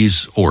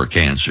 diabetes, or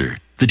cancer.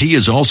 The tea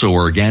is also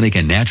organic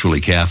and naturally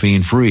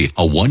caffeine-free.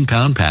 A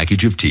 1-pound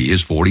package of tea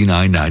is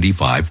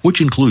 $49.95, which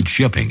includes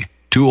shipping.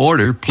 To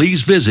order,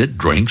 please visit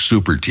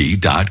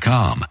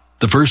drinksupertea.com.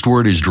 The first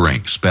word is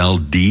drink,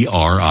 spelled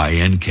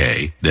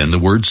D-R-I-N-K, then the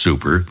word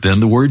super, then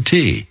the word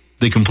tea.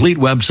 The complete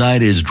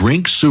website is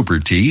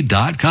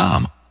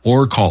drinksupertea.com.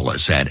 Or call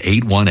us at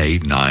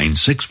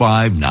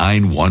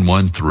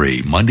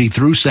 818-965-9113, Monday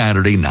through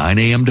Saturday, 9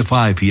 a.m. to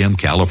 5 p.m.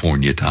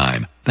 California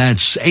time.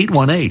 That's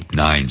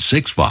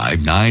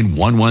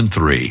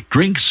 818-965-9113,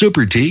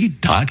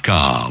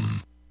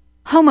 drinksupertea.com.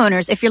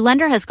 Homeowners, if your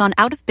lender has gone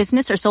out of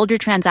business or sold your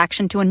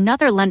transaction to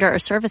another lender or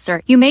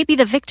servicer, you may be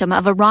the victim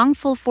of a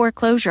wrongful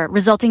foreclosure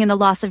resulting in the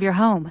loss of your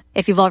home.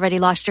 If you've already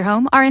lost your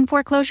home, are in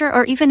foreclosure,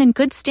 or even in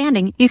good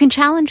standing, you can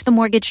challenge the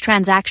mortgage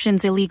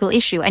transaction's illegal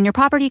issue and your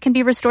property can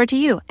be restored to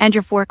you, and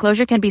your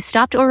foreclosure can be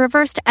stopped or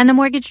reversed and the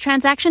mortgage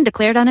transaction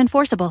declared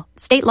unenforceable.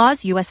 State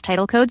laws, U.S.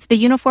 title codes, the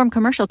Uniform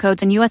Commercial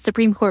Codes, and U.S.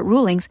 Supreme Court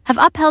rulings have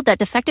upheld that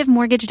defective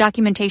mortgage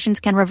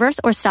documentations can reverse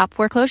or stop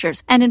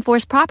foreclosures and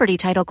enforce property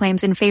title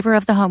claims in favor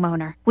of the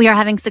homeowner. We are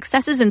having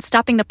successes in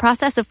stopping the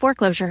process of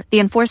foreclosure, the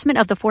enforcement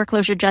of the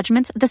foreclosure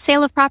judgments, the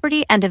sale of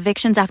property, and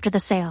evictions after the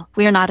sale.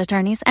 We are not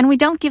attorneys, and we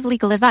don't give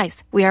legal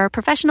advice. We are a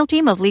professional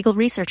team of legal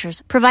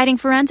researchers, providing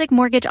forensic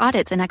mortgage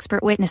audits and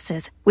expert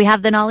witnesses. We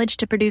have the knowledge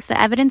to produce the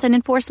evidence and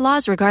enforce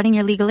laws regarding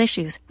your legal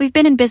issues. We've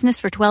been in business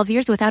for 12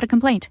 years without a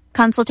complaint.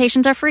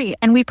 Consultations are free,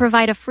 and we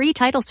provide a free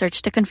title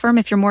search to confirm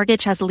if your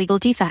mortgage has legal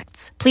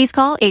defects. Please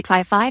call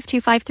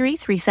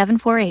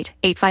 855-253-3748.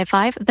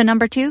 855,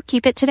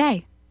 keep it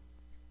today.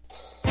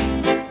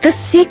 The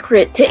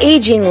secret to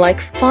aging like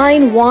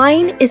fine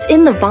wine is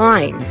in the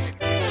vines.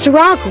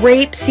 Syrah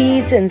grape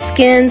seeds and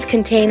skins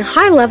contain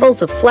high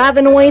levels of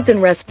flavonoids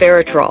and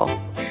resveratrol.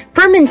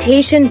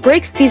 Fermentation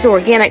breaks these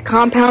organic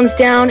compounds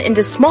down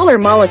into smaller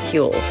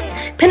molecules,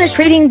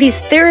 penetrating these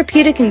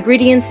therapeutic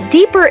ingredients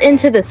deeper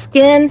into the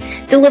skin,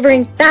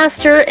 delivering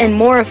faster and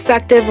more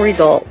effective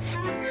results.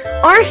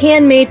 Our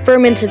handmade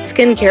fermented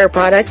skincare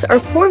products are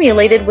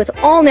formulated with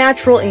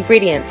all-natural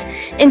ingredients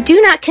and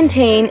do not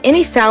contain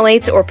any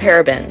phthalates or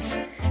parabens.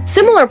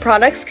 Similar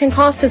products can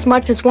cost as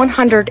much as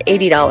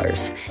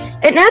 $180.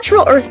 At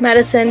Natural Earth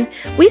Medicine,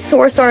 we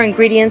source our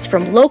ingredients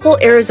from local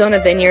Arizona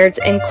vineyards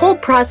and cold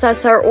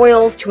process our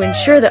oils to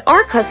ensure that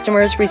our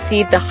customers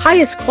receive the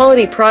highest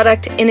quality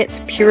product in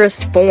its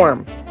purest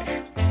form.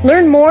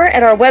 Learn more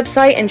at our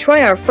website and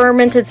try our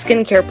fermented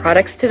skincare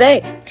products today.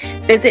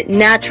 Visit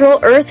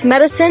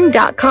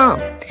NaturalEarthMedicine.com.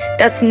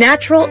 That's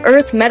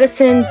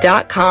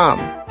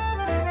NaturalEarthMedicine.com.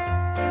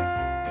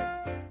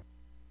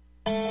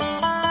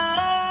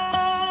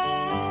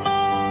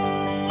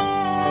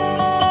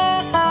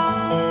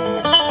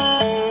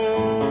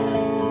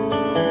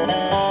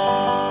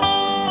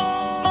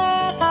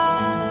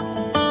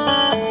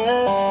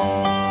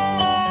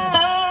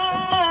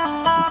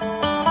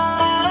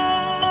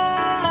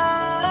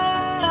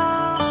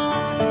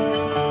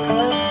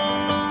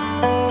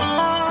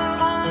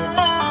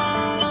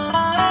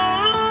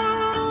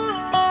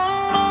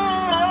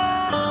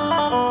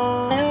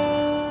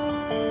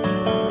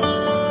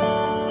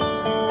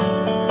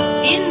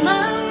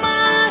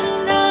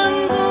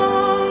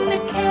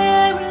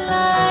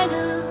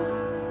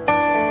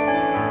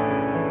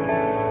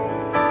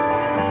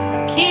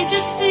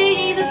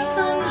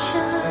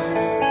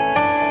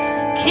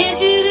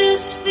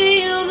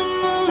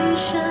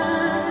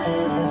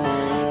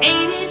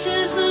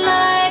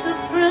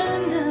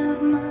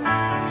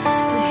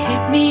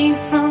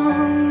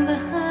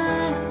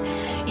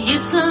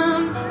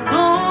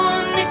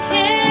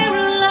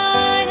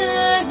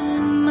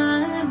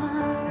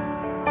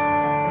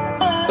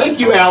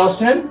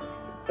 Allison.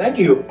 Thank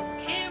you.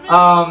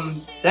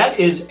 That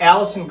is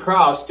Alison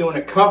Krauss doing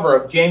a cover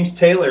of James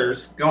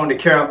Taylor's Going to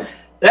Carol.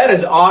 That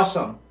is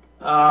awesome.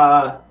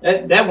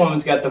 That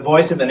woman's got the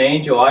voice of an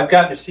angel. I've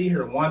gotten to see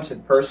her once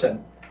in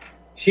person.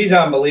 She's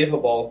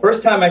unbelievable.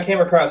 First time I came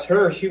across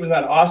her, she was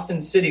on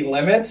Austin City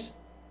Limits.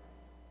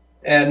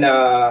 And,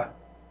 and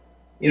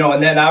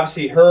then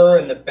obviously her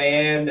and the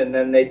band, and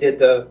then they did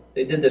the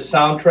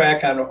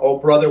soundtrack on Oh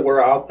Brother,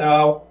 Where Art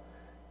Thou?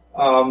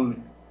 I'll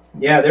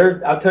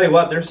tell you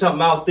what, there's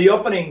something else. The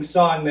opening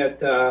song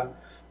that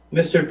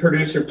Mr.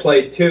 Producer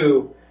played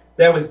too,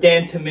 that was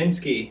Dan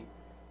Tyminski,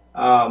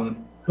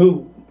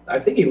 who I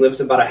think he lives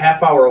about a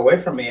half hour away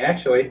from me,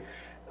 actually.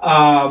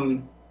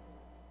 What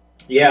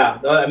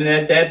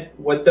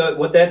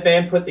that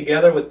band put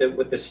together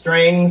with the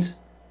strings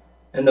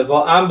and the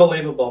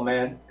unbelievable,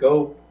 man.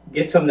 Go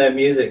get some of that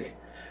music.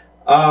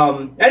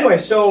 Anyway,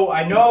 so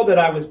I know that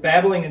I was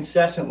babbling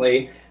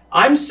incessantly.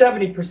 I'm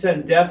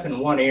 70% deaf in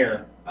one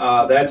ear.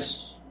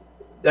 That's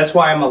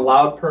why I'm a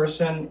loud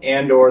person,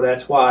 or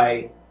that's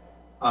why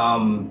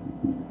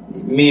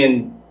me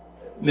and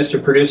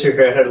Mr. Producer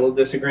here had a little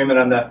disagreement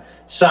on the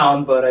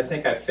sound, but I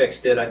think I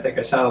fixed it. I think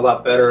I sound a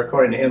lot better.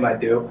 According to him, I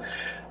do.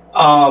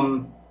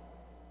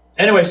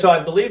 Anyway, so I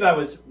believe I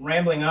was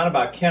rambling on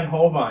about Ken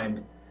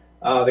Hovind,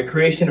 the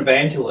creation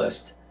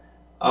evangelist,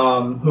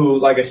 who,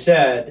 like I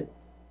said,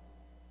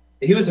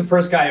 he was the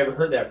first guy I ever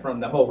heard that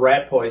from, the whole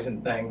rat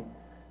poison thing.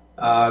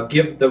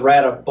 Give the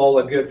rat a bowl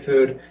of good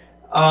food.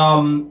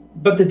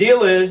 But the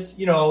deal is,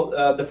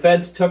 the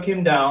feds took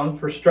him down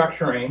for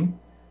structuring.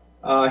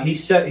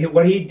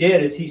 What he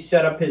did is he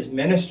set up his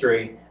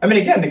ministry. I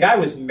mean, again, the guy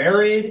was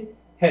married,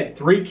 had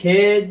 3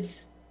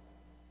 kids.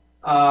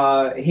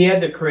 He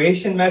had the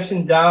creation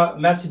message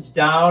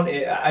down.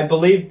 I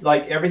believed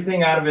like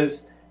everything out of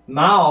his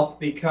mouth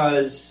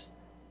because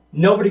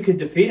nobody could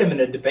defeat him in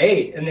a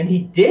debate. And then he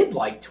did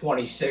like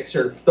 26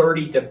 or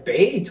 30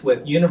 debates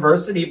with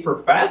university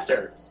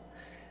professors.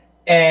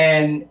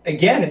 And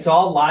again, it's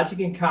all logic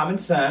and common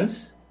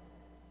sense.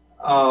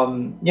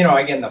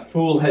 Again, the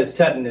fool has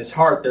said in his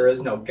heart, there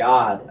is no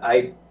God.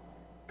 I'm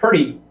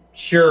pretty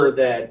sure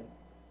that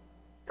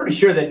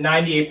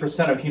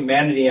 98% of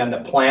humanity on the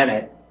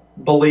planet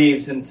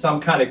believes in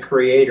some kind of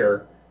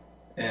creator.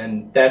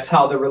 And that's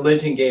how the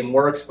religion game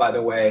works, by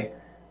the way.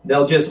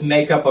 They'll just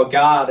make up a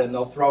God and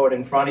they'll throw it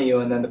in front of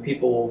you, and then the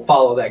people will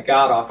follow that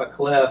God off a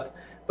cliff.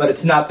 But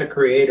it's not the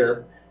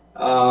creator.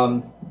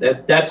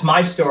 That's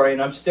my story,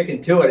 and I'm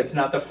sticking to it. It's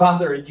not the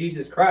Father of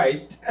Jesus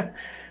Christ.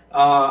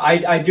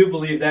 I do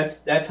believe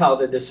that's how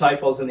the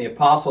disciples and the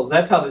apostles,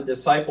 that's how the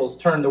disciples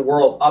turned the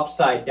world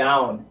upside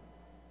down,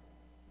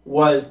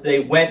 was they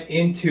went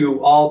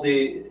into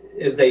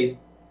as they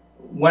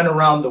went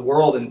around the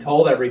world and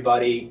told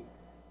everybody,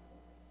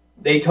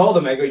 they told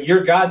them, I go,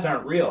 your gods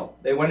aren't real.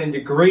 They went into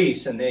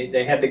Greece and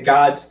they had the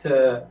gods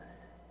to,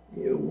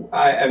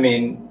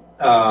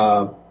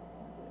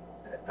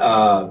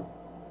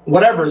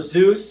 whatever,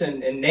 Zeus and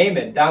name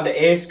it, down to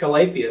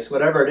Aesculapius,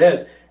 whatever it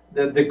is,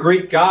 the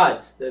Greek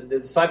gods. The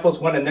disciples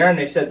went in there and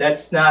they said,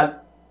 that's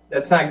not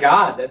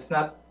God. That's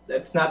not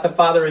the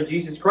Father of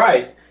Jesus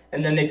Christ.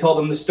 And then they told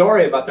them the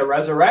story about the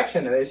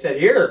resurrection, and they said,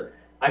 here,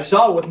 I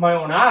saw it with my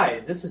own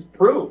eyes. This is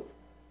proof.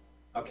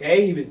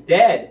 Okay, he was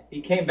dead.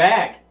 He came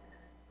back.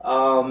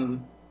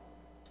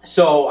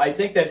 So I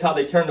think that's how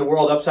they turned the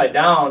world upside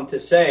down, to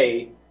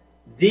say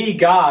the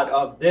God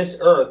of this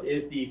earth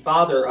is the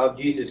Father of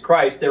Jesus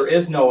Christ. There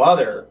is no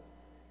other.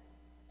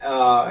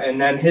 And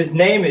then his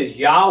name is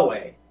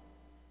Yahweh.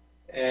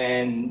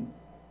 And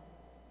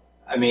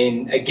I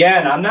mean,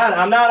 again, I'm not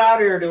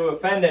out here to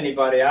offend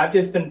anybody. I've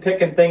just been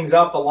picking things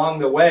up along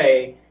the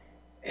way,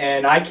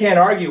 and I can't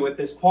argue with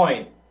this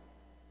point,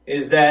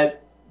 is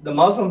that the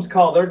Muslims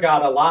call their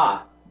God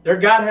Allah. Their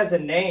God has a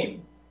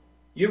name.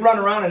 You run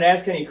around and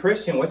ask any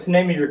Christian, what's the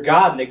name of your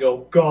God? And they go,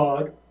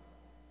 God,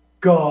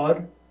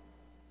 God.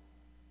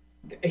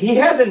 He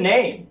has a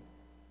name,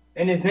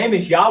 and his name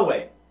is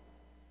Yahweh.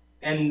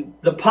 And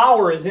the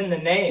power is in the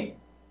name.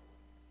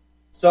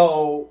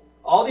 So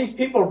all these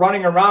people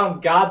running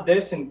around, God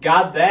this and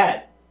God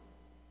that,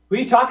 who are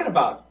you talking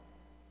about?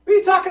 Who are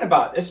you talking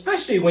about?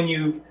 Especially when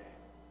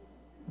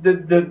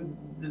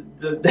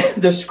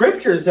the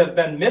scriptures have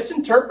been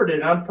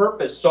misinterpreted on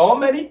purpose so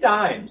many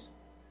times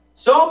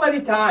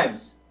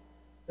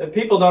that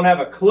people don't have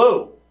a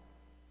clue.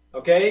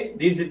 Okay?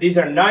 These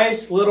are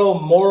nice little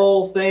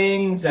moral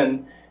things,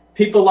 and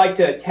people like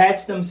to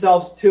attach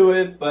themselves to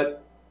it,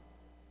 but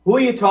who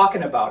are you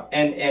talking about?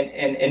 And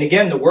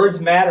again, the words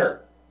matter.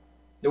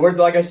 The words,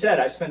 like I said,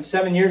 I spent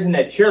 7 years in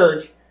that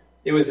church.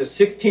 It was a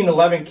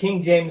 1611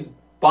 King James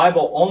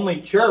Bible only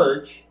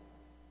church,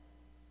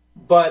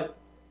 but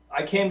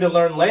I came to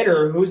learn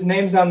later whose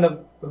name's on the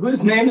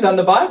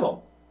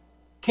Bible?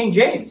 King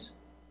James.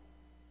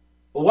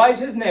 Well, why is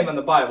his name on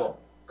the Bible?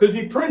 Because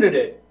he printed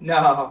it.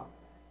 No,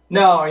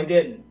 he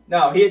didn't.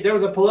 No, there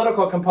was a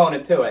political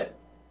component to it.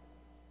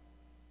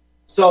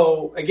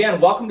 So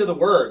again, welcome to the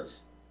words.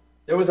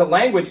 There was a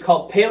language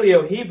called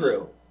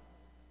Paleo-Hebrew.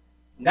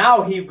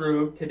 Now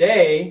Hebrew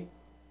today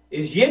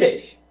is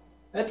Yiddish.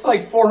 That's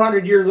like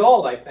 400 years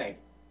old, I think.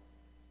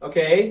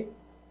 Okay?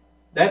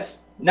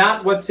 That's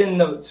not what's in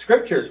the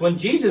scriptures. When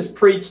Jesus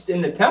preached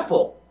in the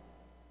temple,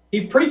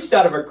 he preached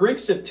out of a Greek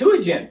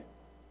Septuagint.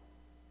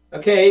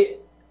 Okay?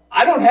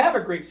 I don't have a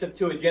Greek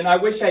Septuagint. I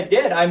wish I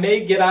did. I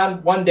may get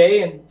on one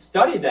day and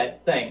study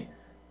that thing.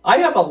 I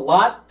have a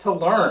lot to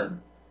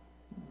learn.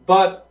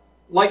 But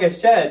like I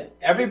said,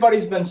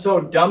 everybody's been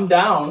so dumbed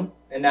down,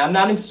 and I'm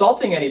not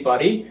insulting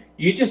anybody.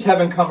 You just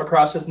haven't come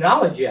across this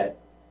knowledge yet.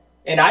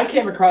 And I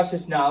came across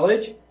this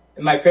knowledge,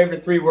 and my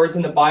favorite 3 words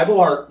in the Bible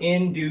are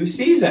in due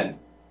season.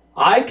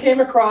 I came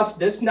across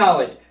this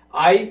knowledge.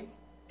 I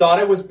thought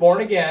I was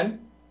born again,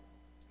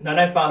 and then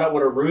I found out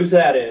what a ruse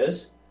that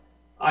is.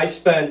 I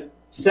spent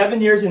 7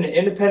 years in an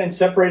independent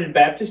separated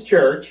Baptist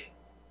church,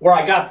 where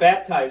I got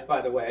baptized,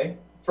 by the way.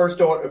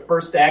 First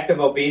act of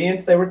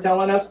obedience, they were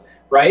telling us,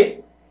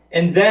 right?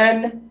 And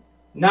then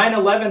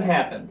 9/11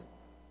 happened.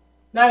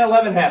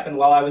 9/11 happened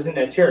while I was in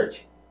that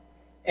church.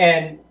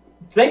 And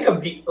think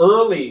of the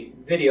early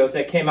videos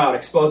that came out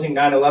exposing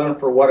 9/11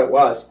 for what it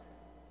was.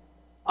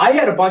 I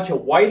had a bunch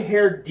of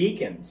white-haired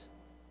deacons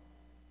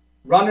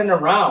running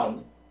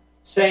around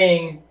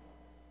saying,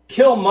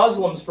 kill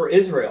Muslims for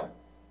Israel,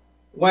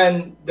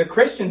 when the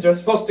Christians are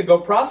supposed to go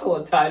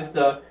proselytize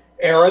the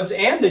Arabs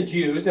and the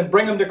Jews and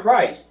bring them to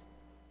Christ.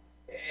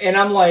 And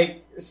I'm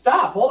like,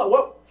 stop, hold on,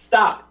 what?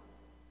 Stop.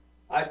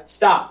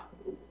 Stop.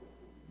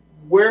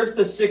 Where's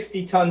the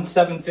 60-ton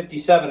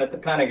 757 at the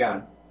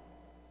Pentagon?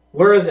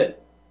 Where is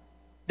it?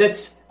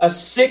 That's a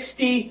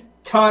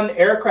 60-ton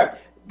aircraft.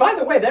 By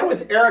the way, that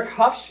was Eric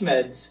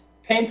Hufschmid's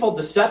Painful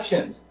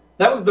Deceptions.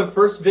 That was the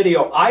first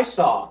video I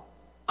saw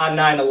on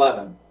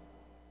 9/11.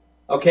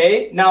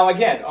 Okay, now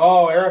again,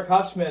 Eric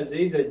Hufschmid,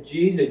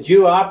 he's a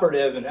Jew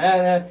operative,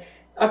 and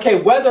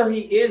okay, whether he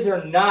is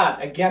or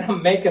not, again,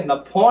 I'm making the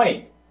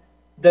point.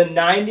 The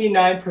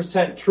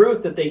 99%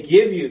 truth that they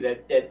give you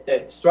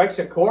that strikes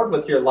a chord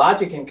with your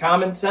logic and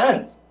common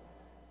sense.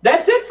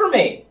 That's it for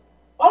me.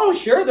 Oh,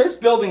 sure, there's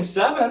Building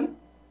 7.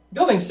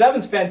 Building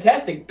 7's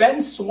fantastic.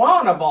 Ben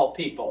Swann, of all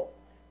people,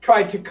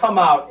 tried to come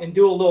out and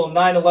do a little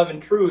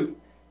 9/11 truth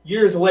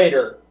years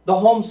later. The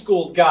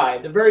homeschooled guy,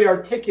 the very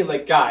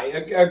articulate guy,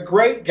 a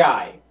great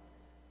guy.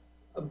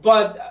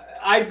 But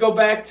I'd go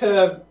back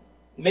to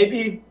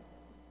maybe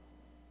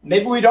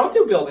we don't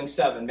do Building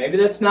 7. Maybe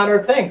that's not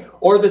our thing.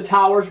 Or the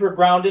towers were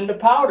ground into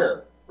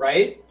powder,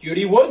 right?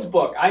 Judy Wood's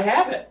book. I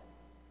have it.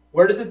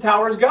 Where did the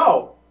towers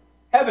go?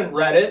 Haven't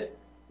read it.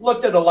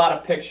 Looked at a lot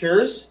of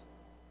pictures.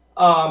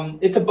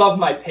 It's above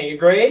my pay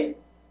grade.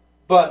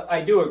 But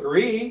I do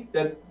agree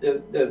that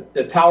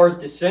the towers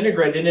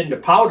disintegrated into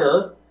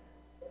powder,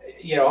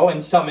 in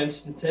some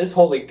instances.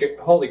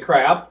 Holy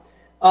crap.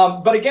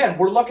 But again,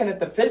 we're looking at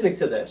the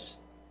physics of this.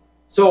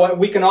 So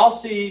we can all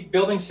see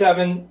Building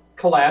 7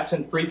 collapse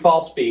and free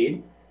fall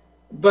speed.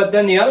 But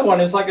then the other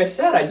one is, like I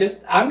said,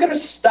 I'm going to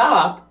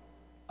stop.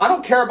 I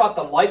don't care about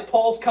the light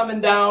poles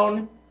coming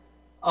down.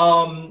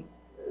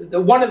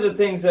 One of the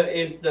things that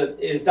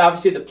is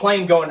obviously the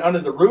plane going under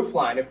the roof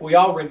line. If we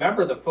all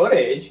remember the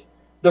footage,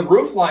 the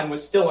roof line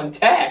was still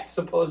intact,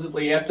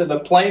 supposedly, after the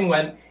plane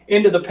went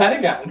into the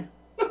Pentagon.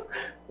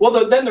 Well,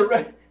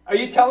 are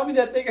you telling me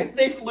that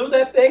they flew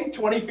that thing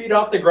 20 feet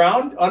off the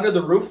ground under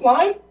the roof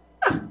line?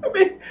 I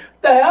mean, what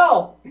the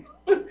hell?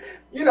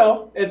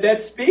 At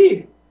that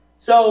speed.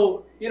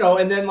 So,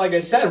 and then, like I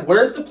said,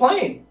 where's the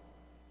plane?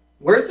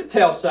 Where's the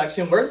tail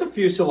section? Where's the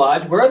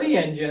fuselage? Where are the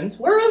engines?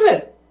 Where is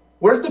it?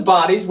 Where's the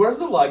bodies? Where's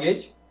the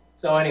luggage?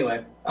 So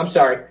anyway, I'm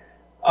sorry.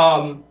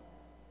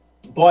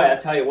 Boy, I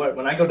tell you what,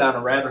 when I go down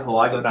a rabbit hole,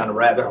 I go down a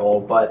rabbit hole.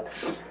 But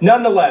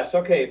nonetheless,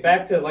 okay,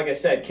 back to, like I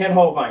said, Ken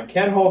Hovind.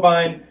 Ken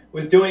Hovind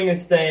was doing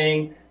his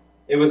thing.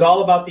 It was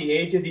all about the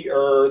age of the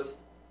earth.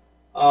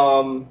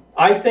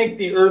 I think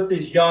the earth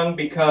is young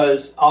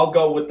because I'll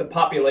go with the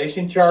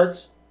population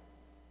charts.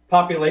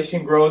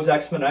 Population grows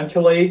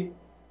exponentially.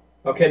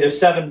 Okay, there's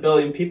 7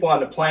 billion people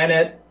on the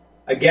planet.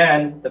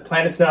 Again, the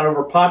planet's not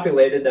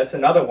overpopulated. That's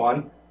another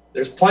one.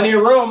 There's plenty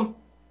of room.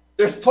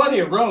 There's plenty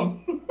of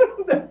room.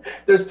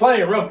 There's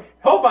plenty of room.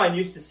 Hovind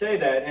used to say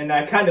that, and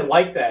I kind of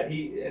like that.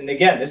 And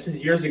again, this is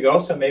years ago,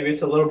 so maybe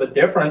it's a little bit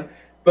different.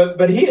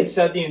 But he had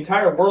said the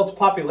entire world's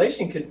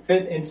population could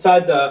fit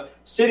inside the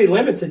city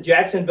limits of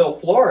Jacksonville,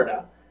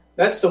 Florida.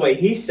 That's the way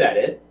he said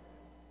it.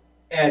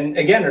 And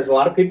again, there's a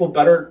lot of people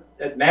better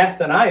at math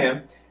than I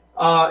am.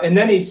 And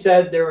then he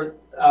said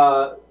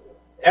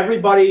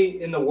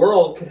everybody in the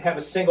world could have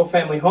a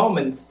single-family home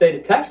in the state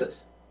of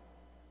Texas.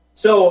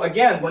 So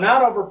again, we're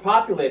not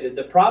overpopulated.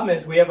 The problem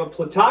is we have a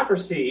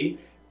plutocracy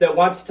that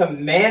wants to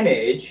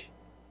manage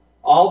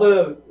all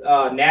the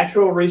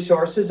natural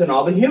resources and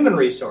all the human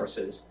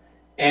resources.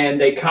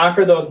 And they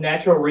conquer those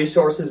natural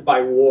resources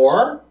by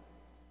war,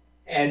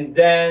 and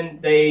then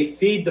they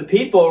feed the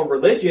people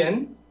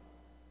religion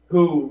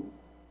who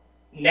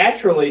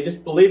naturally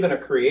just believe in a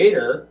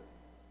creator.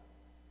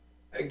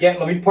 Again,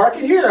 let me park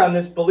it here on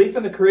this belief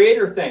in the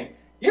creator thing.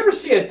 You ever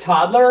see a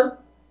toddler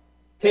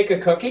take a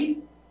cookie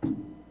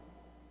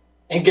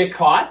and get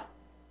caught?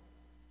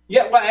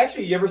 Yeah, well,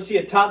 actually, you ever see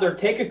a toddler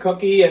take a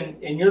cookie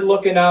and you're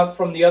looking out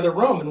from the other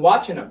room and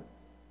watching him?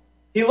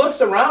 He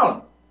looks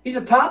around. He's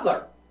a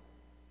toddler.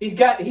 He's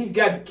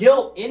got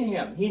guilt in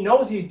him. He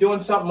knows he's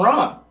doing something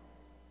wrong,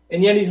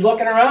 and yet he's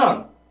looking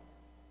around.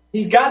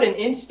 He's got an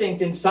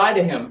instinct inside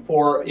of him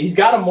he's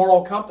got a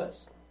moral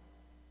compass.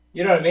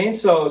 You know what I mean?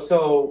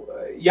 So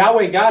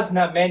Yahweh God's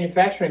not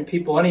manufacturing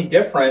people any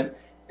different.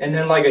 And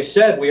then, like I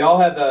said, we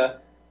all have a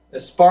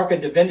spark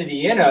of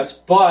divinity in us,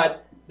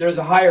 but there's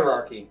a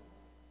hierarchy.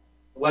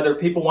 Whether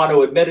people want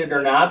to admit it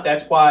or not,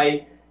 that's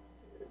why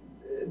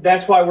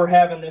we're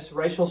having this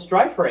racial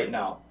strife right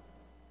now.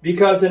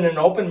 Because in an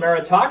open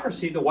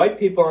meritocracy, the white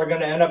people are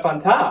going to end up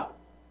on top.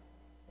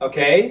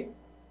 Okay?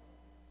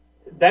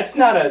 That's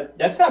not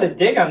a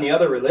dig on the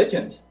other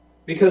religions.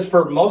 Because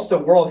for most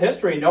of world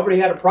history, nobody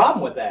had a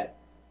problem with that.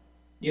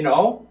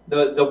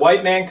 The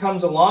white man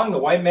comes along, the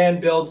white man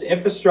builds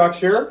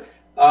infrastructure,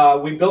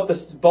 We built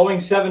this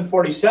Boeing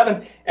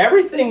 747.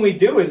 Everything we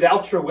do is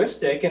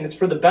altruistic, and it's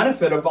for the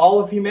benefit of all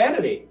of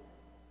humanity.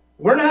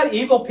 We're not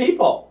evil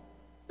people.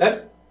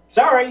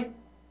 Sorry.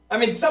 I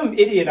mean, some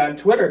idiot on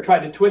Twitter tried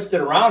to twist it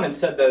around and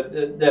said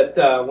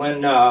that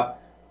when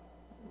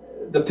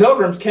the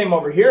Pilgrims came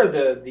over here,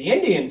 the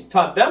Indians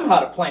taught them how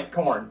to plant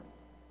corn.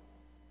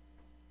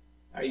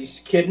 Are you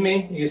kidding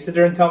me? You sit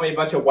there and tell me a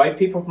bunch of white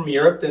people from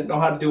Europe didn't know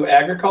how to do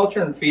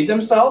agriculture and feed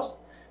themselves?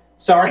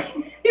 Sorry.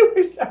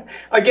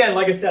 Again,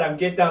 like I said, I'm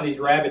getting down these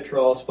rabbit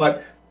trails.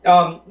 But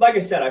like I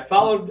said, I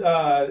followed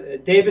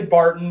David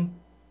Barton,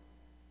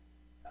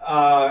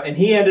 and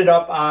he ended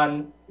up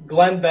on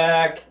Glenn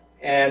Beck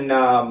and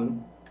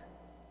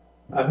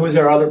who's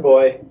our other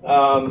boy?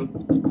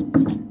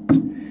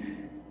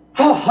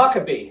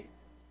 Huckabee.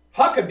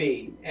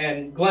 Huckabee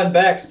and Glenn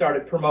Beck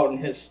started promoting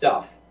his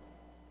stuff,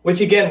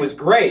 which again was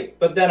great.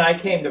 But then I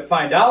came to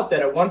find out that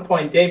at one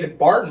point David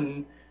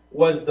Barton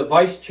was the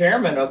vice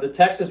chairman of the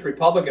Texas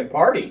Republican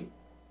Party.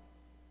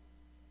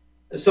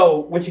 So,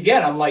 which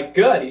again, I'm like,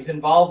 good. He's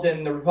involved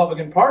in the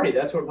Republican Party.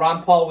 That's what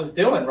Ron Paul was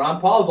doing.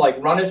 Ron Paul's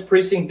like, run his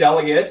precinct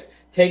delegates,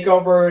 take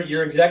over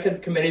your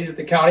executive committees at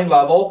the county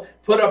level,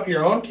 put up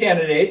your own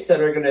candidates that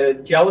are going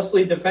to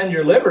jealously defend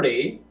your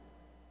liberty.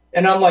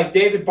 And I'm like,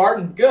 David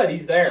Barton, good,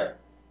 he's there.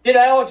 Did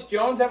Alex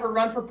Jones ever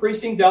run for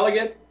precinct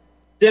delegate?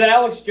 Did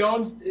Alex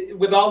Jones,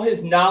 with all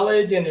his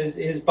knowledge and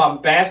his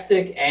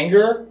bombastic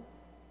anger,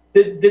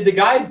 did the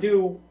guy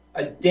do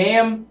a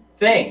damn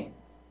thing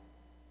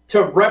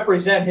to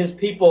represent his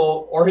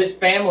people or his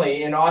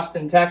family in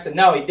Austin, Texas?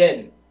 No, he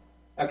didn't.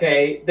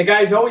 Okay, the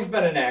guy's always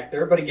been an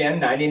actor, but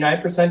again,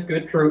 99%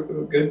 good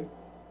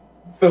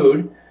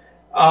food.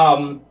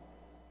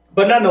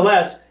 But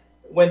nonetheless,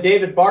 when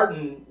David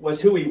Barton was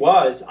who he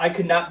was, I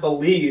could not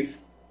believe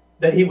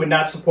that he would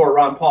not support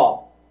Ron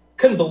Paul.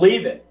 Couldn't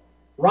believe it.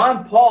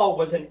 Ron Paul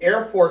was an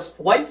Air Force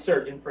flight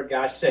surgeon, for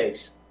gosh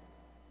sakes.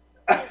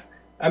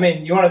 I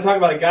mean, you want to talk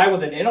about a guy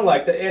with an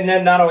intellect, and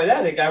then not only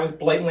that, the guy was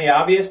blatantly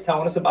obvious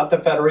telling us about the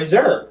Federal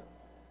Reserve.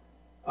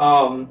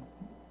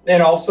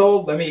 And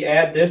also, let me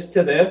add this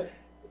to this.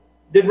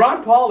 Did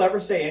Ron Paul ever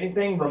say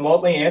anything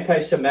remotely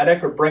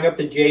anti-Semitic or bring up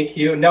the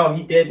JQ? No,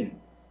 he didn't.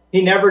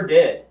 He never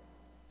did.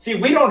 See,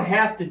 we don't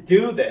have to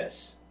do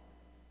this.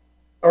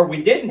 Or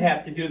we didn't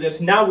have to do this,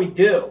 now we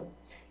do.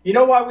 You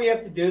know why we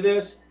have to do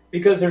this?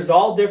 Because there's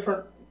all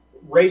different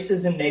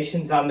races and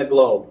nations on the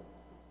globe.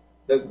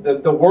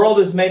 The world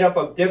is made up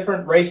of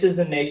different races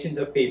and nations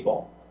of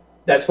people.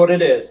 That's what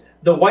it is.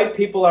 The white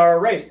people are a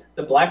race.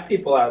 The black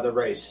people are the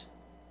race.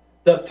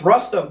 The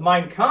thrust of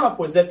Mein Kampf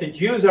was that the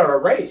Jews are a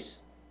race,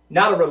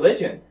 not a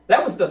religion.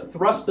 That was the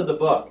thrust of the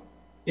book.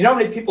 You know how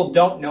many people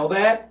don't know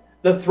that?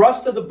 The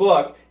thrust of the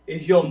book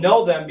is you'll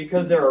know them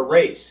because they're a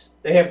race.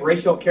 They have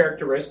racial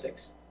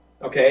characteristics.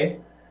 Okay?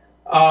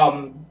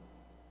 And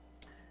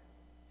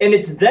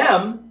it's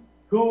them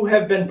who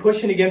have been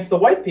pushing against the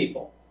white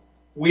people.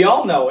 We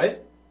all know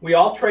it. We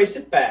all trace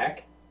it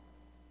back.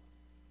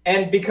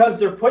 And because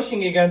they're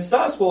pushing against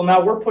us, well,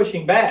 now we're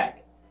pushing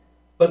back.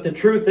 But the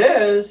truth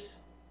is,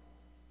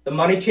 the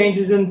money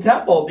changes in the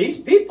temple. These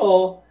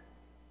people,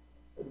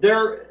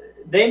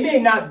 they may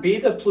not be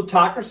the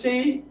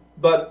plutocracy,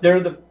 but they're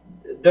the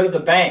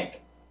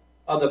bank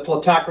of the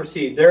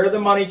plutocracy. They're the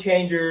money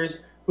changers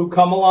who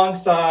come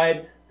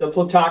alongside the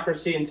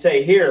plutocracy and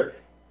say, here,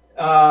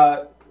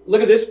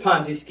 look at this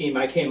Ponzi scheme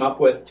I came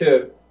up with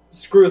to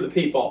screw the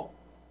people.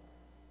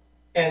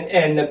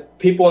 And the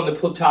people in the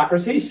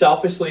plutocracy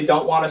selfishly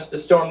don't want us to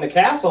storm the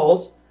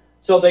castles,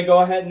 so they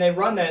go ahead and they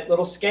run that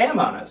little scam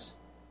on us.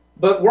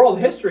 But world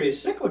history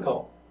is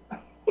cyclical.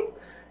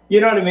 You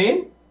know what I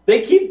mean?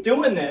 They keep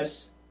doing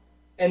this,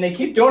 and they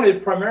keep doing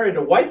it primarily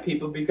to white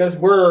people because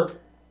we're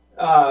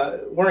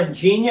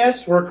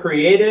ingenious, we're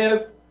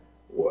creative,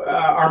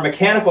 our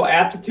mechanical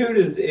aptitude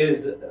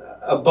is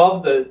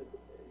above the,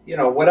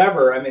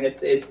 whatever. I mean,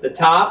 it's the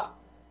top.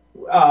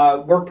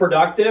 We're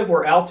productive,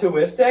 we're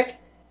altruistic,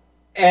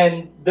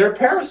 and they're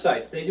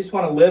parasites. They just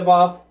want to live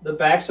off the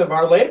backs of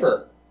our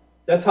labor.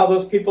 That's how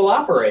those people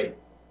operate.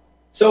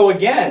 So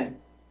again,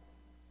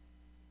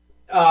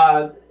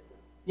 they're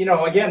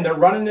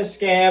running this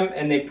scam,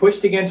 and they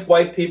pushed against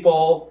white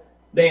people.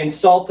 They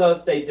insult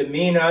us. They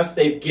demean us.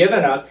 They've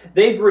given us.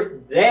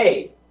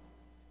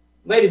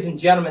 Ladies and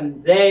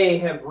gentlemen, they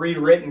have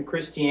rewritten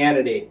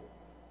Christianity.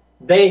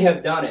 They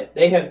have done it.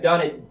 They have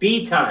done it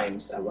B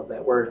times. I love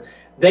that word.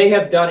 They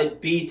have done it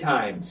B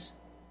times.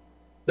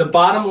 The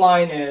bottom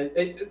line is,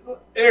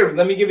 here,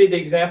 let me give you the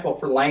example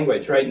for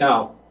language right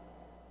now.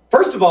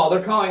 First of all,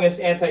 they're calling us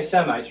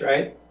anti-Semites,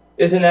 right?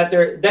 Isn't that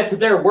that's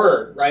their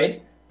word,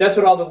 right? That's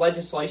what all the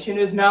legislation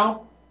is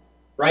now,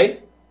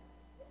 right?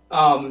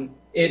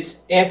 It's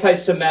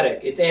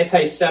anti-Semitic. It's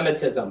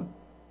anti-Semitism.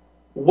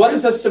 What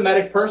is a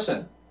Semitic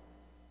person?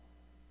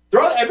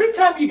 Every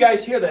time you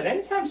guys hear that,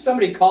 anytime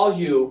somebody calls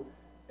you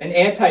an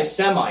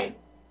anti-Semite,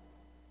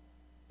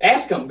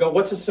 ask them,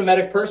 what's a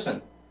Semitic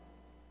person?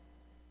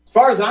 As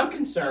far as I'm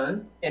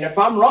concerned, and if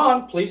I'm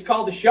wrong, please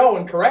call the show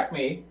and correct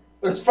me,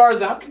 but as far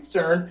as I'm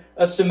concerned,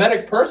 a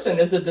Semitic person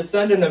is a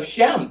descendant of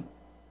Shem.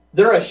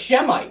 They're a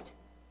Shemite.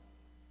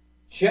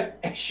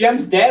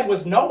 Shem's dad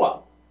was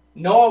Noah.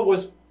 Noah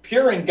was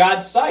pure in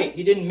God's sight.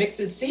 He didn't mix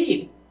his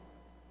seed.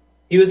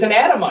 He was an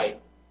Adamite.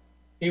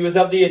 He was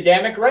of the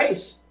Adamic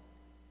race.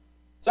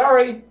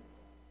 Sorry.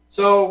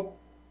 So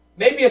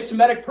maybe a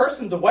Semitic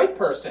person's a white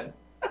person.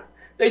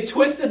 They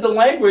twisted the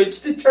language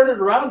to turn it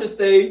around to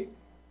say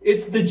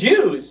it's the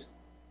Jews.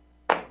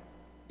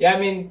 Yeah, I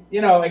mean,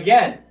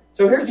 again.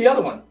 So here's the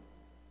other one.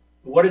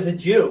 What is a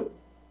Jew?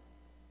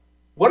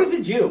 What is a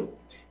Jew?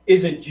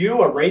 Is a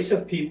Jew a race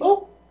of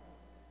people?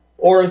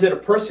 Or is it a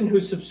person who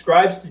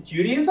subscribes to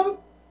Judaism?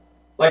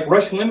 Like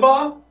Rush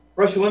Limbaugh?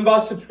 Rush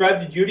Limbaugh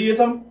subscribed to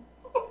Judaism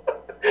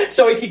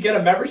so he could get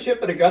a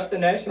membership at Augusta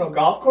National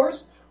Golf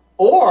Course?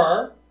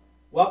 Or,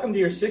 welcome to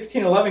your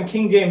 1611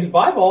 King James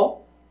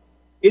Bible,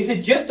 is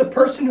it just a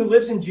person who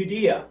lives in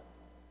Judea?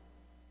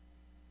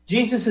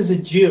 Jesus is a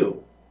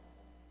Jew.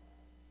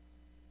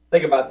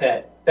 Think about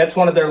that. That's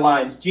one of their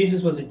lines.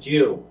 Jesus was a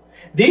Jew.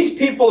 These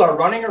people are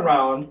running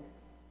around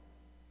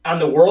on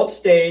the world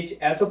stage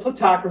as a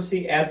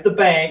plutocracy, as the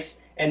banks,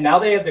 and now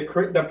they have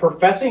the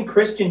professing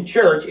Christian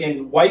church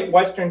in white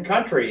Western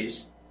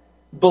countries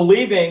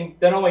believing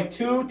that only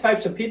two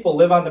types of people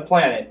live on the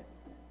planet: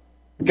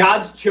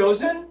 God's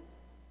chosen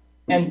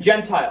and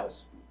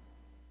Gentiles.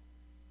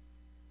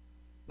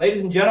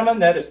 Ladies and gentlemen,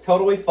 that is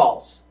totally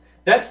false.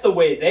 That's the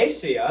way they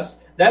see us.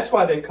 That's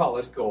why they call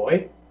us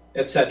Goy,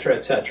 etc.,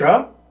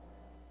 etc.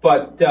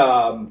 But,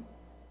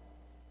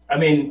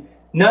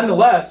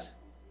 nonetheless,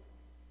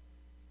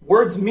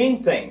 words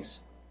mean things.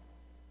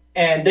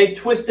 And they've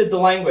twisted the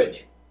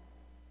language.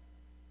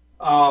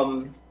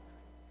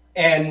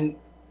 And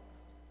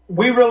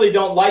we really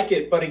don't like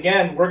it. But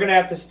again, we're going to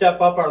have to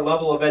step up our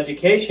level of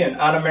education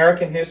on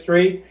American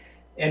history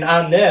and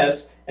on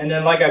this. And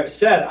then, like I've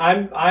said,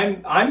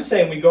 I'm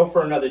saying we go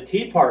for another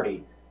Tea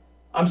Party.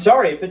 I'm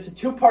sorry, if it's a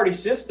two-party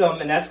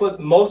system and that's what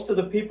most of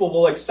the people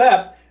will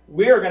accept,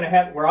 we're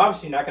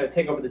obviously not going to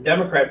take over the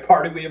Democrat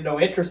Party. We have no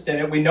interest in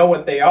it. We know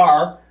what they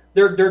are.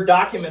 Their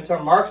documents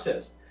are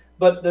Marxist.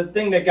 But the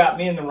thing that got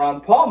me in the Ron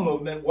Paul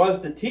movement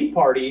was the Tea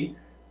Party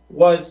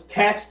was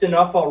taxed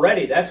enough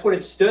already. That's what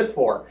it stood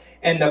for.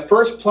 And the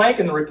first plank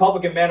in the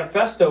Republican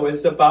Manifesto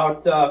is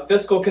about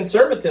fiscal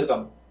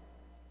conservatism.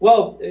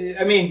 Well,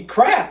 I mean,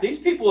 crap. These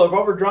people have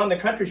overdrawn the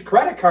country's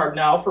credit card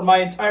now for my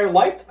entire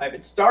lifetime.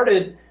 It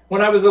started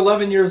when I was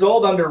 11 years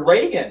old under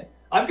Reagan.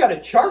 I've got a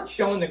chart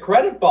showing the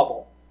credit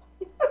bubble.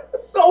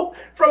 So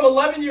from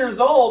 11 years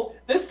old,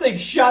 this thing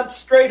shot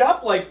straight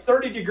up like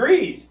 30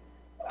 degrees.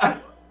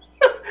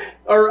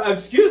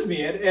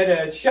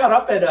 It shot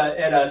up at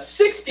a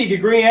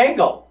 60-degree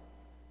angle.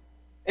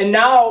 And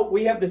now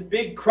we have this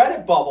big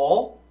credit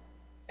bubble,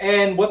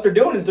 and what they're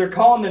doing is they're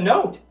calling the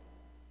note.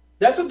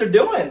 That's what they're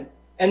doing,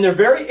 and they're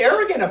very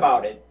arrogant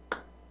about it.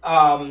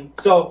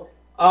 Mr.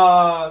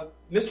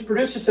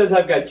 Producer says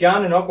I've got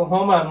John in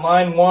Oklahoma on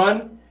line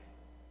 1.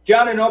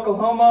 John in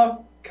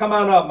Oklahoma, come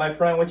on up, my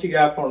friend. What you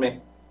got for me?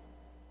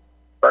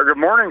 Good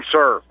morning,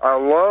 sir. I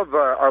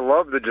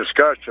love the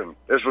discussion.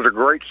 This was a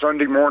great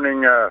Sunday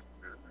morning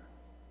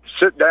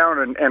sit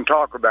down and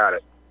talk about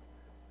it.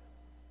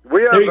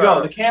 There you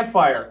go, the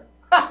campfire.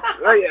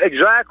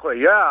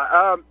 Exactly,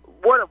 yeah.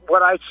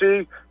 What I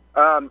see,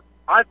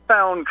 I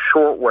found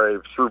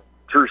shortwave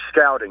through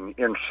scouting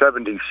in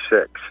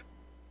 '76.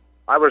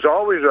 I was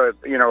always a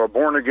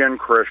born-again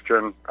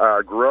Christian.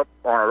 Grew up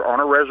on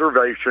a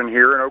reservation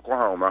here in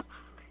Oklahoma.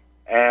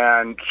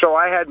 And so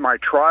I had my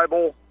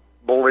tribal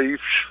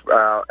beliefs.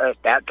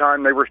 At that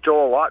time, they were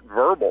still a lot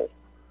verbal.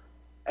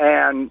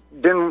 And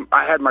then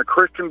I had my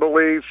Christian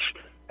beliefs,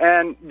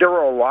 and there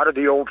were a lot of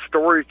the old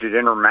stories that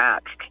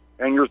intermatched.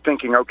 And you're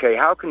thinking, okay,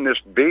 how can this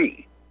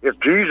be? If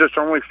Jesus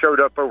only showed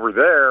up over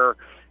there,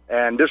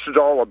 and this is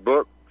all a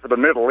book for the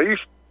Middle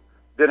East,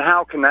 then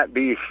how can that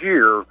be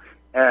here?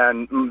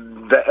 And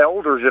the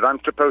elders that I'm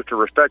supposed to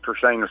respect are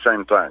saying the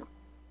same thing.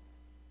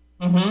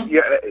 Mm-hmm.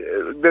 Yeah,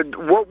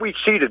 what we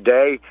see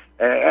today,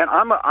 and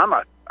I'm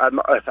a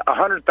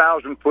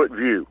 100,000-foot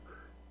view.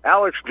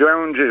 Alex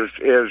Jones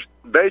is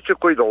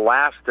basically the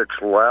last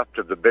that's left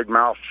of the big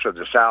mouths of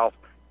the South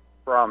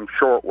from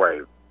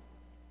shortwave.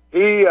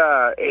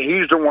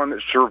 He's the one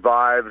that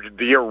survived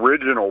the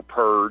original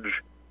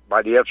purge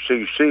by the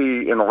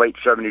FCC in the late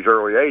 70s,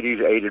 early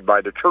 80s, aided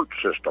by the church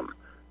system.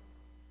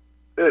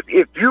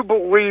 If you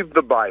believe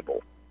the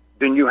Bible,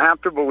 then you have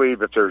to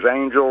believe if there's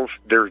angels,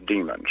 there's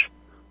demons.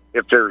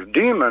 If there's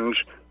demons,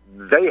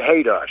 they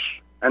hate us,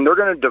 and they're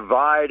going to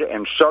divide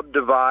and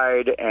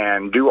subdivide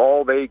and do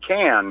all they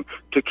can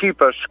to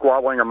keep us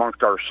squabbling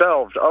amongst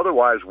ourselves.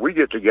 Otherwise, we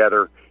get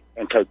together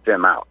and take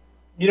them out.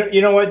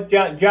 You know what,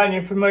 John,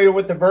 you're familiar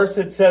with the verse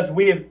that says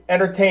we have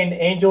entertained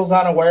angels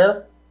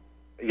unaware?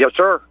 Yes,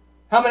 sir.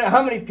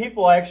 How many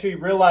people actually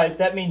realize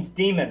that means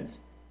demons?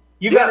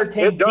 You've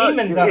entertained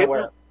demons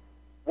unaware.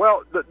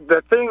 Well,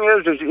 the thing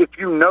is if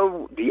you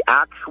know the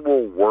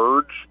actual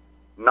words,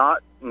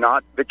 not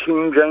the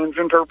King James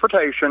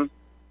interpretation,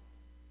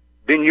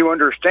 then you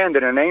understand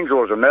that an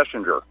angel is a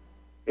messenger.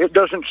 It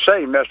doesn't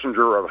say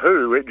messenger of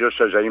who, it just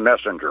says a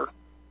messenger.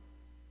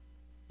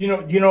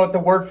 Do you know what the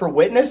word for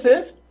witness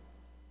is?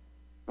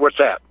 What's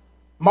that?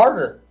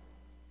 Martyr.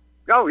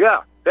 Oh,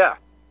 yeah.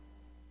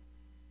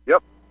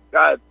 Yep.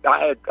 I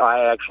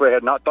actually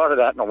had not thought of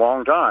that in a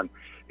long time.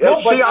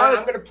 No, but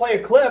I'm going to play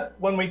a clip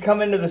when we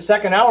come into the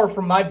second hour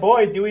from my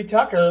boy, Dewey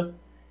Tucker,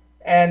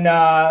 and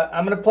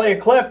I'm going to play a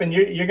clip, and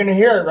you're going to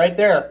hear it right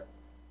there.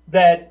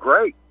 That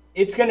great.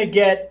 It's going to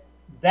get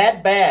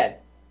that bad.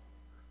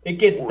 It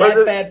gets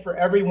that bad for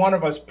every one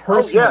of us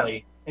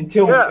personally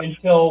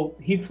until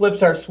he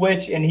flips our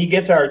switch and he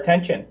gets our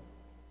attention.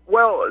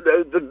 Well,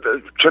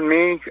 to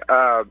me,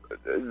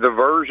 the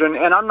version,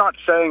 and I'm not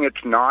saying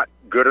it's not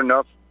good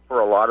enough for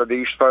a lot of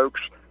these folks,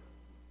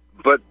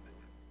 but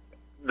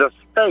the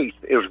faith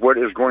is what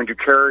is going to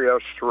carry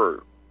us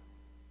through.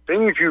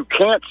 Things you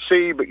can't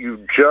see, but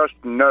you just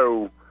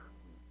know.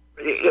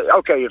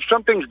 Okay, if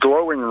something's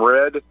glowing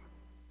red,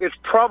 it's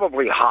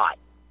probably hot.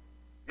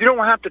 You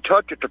don't have to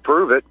touch it to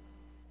prove it.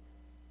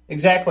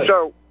 Exactly.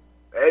 So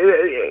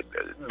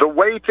the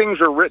way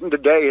things are written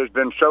today has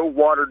been so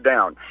watered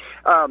down.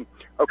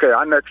 Okay,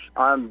 I'm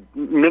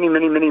many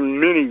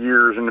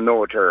years in the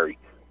military,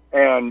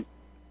 and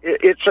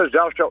it says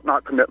thou shalt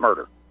not commit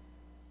murder.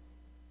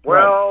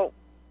 Well,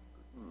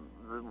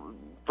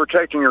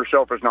 protecting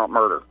yourself is not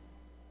murder.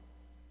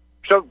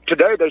 So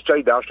today they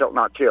say thou shalt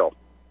not kill.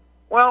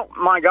 Well,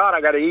 my God,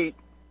 I got to eat.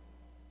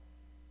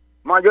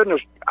 My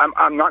goodness,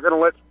 I'm not going to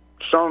let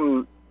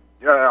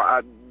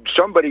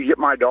somebody get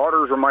my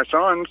daughters or my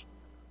sons.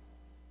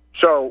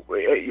 So,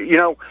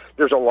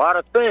 there's a lot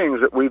of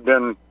things that we've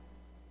been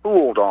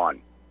fooled on,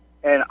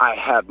 and I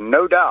have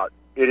no doubt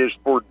it is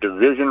for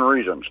division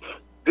reasons.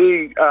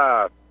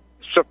 The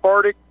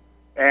Sephardic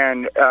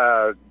and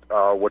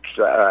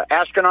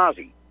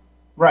Ashkenazi,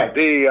 right?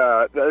 The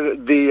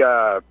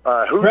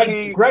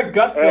Houthi. Greg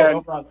Gutfeld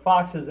over on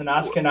Fox is an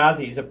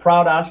Ashkenazi. He's a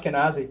proud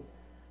Ashkenazi.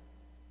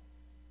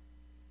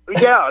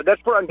 Yeah,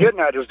 that's what I'm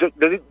getting at. Is that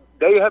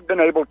they have been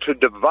able to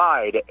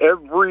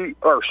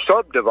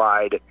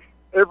subdivide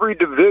every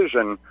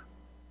division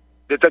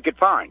that they could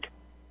find.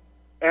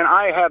 And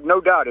I have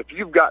no doubt, if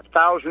you've got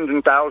thousands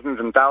and thousands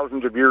and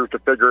thousands of years to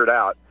figure it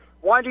out,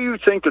 why do you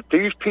think that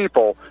these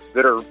people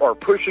that are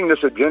pushing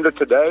this agenda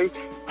today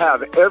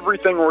have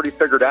everything already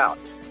figured out?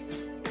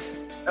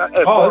 This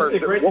is a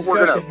great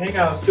discussion. Hang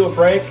on, let's do a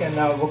break, and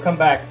we'll come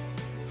back.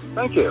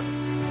 Thank you.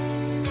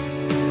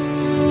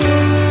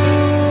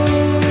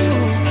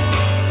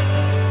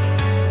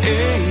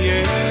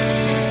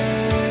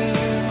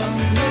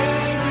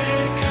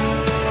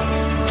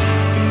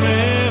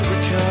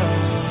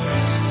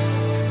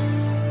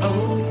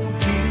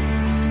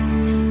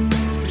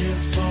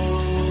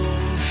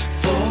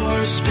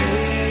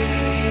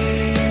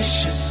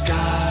 Spacious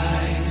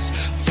skies,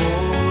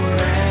 for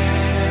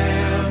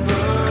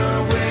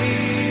amber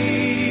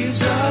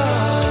waves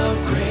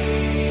of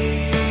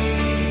grain,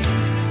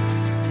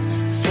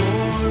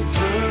 for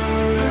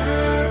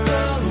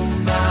pearl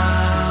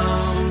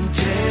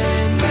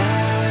mountain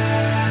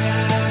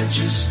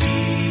majesty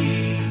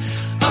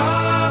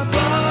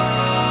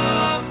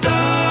above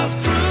the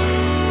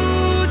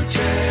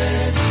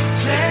fruited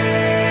plain.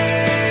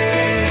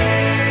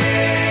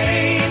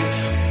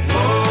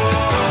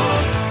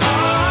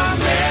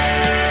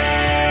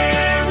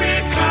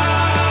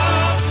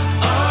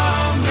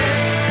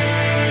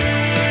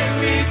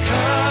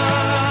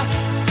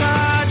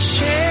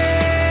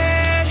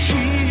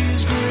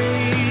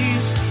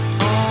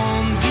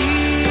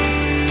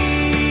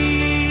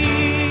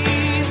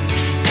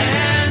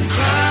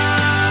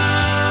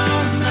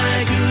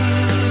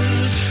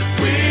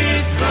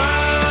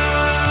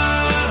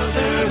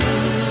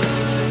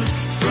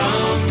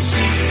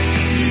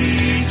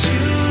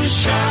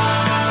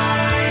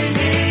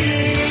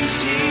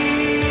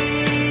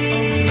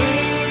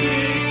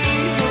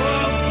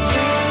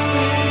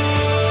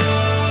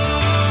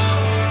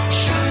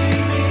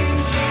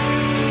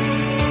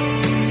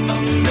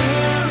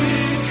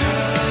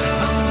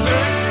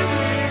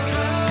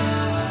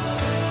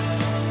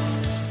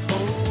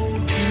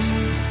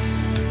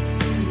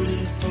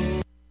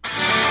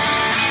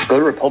 Go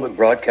to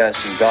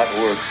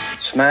republicbroadcasting.org,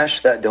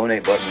 smash that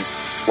donate button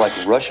like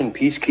Russian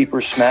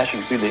peacekeepers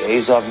smashing through the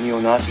Azov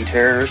neo-Nazi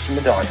terrorists in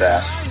the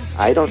Donbass.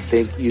 I don't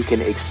think you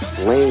can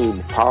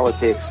explain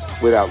politics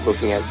without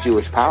looking at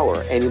Jewish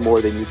power any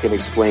more than you can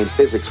explain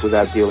physics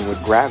without dealing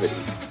with gravity.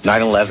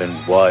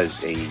 9/11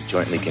 was a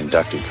jointly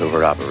conducted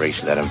covert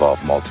operation that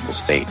involved multiple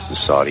states, the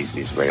Saudis,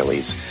 the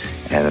Israelis,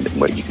 and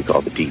what you could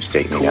call the deep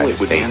state in the United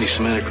States. With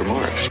anti-Semitic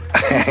remarks.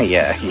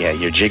 Yeah,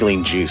 you're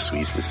jiggling juice, we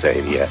used to say,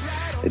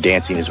 the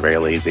dancing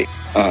Israelis.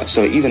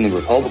 So even the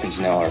Republicans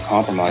now are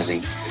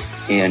compromising,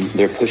 and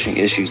they're pushing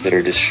issues that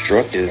are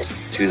destructive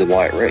to the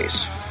white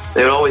race.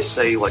 They would always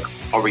say, like,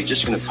 are we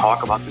just going to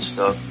talk about this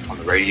stuff on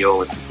the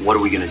radio, and what are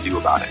we going to do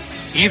about it?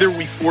 Either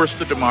we force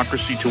the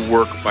democracy to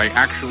work by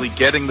actually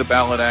getting the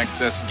ballot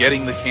access,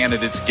 getting the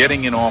candidates,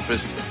 getting in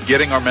office,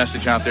 getting our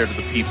message out there to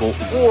the people,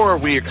 or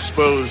we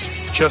expose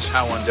just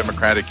how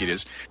undemocratic it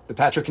is. The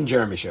Patrick and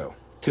Jeremy Show,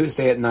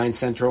 Tuesday at 9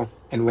 Central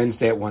and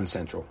Wednesday at 1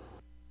 Central.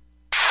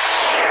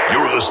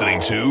 You're listening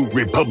to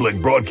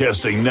Republic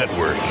Broadcasting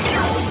Network.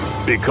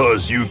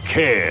 Because you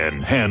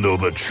can handle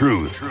the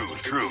truth.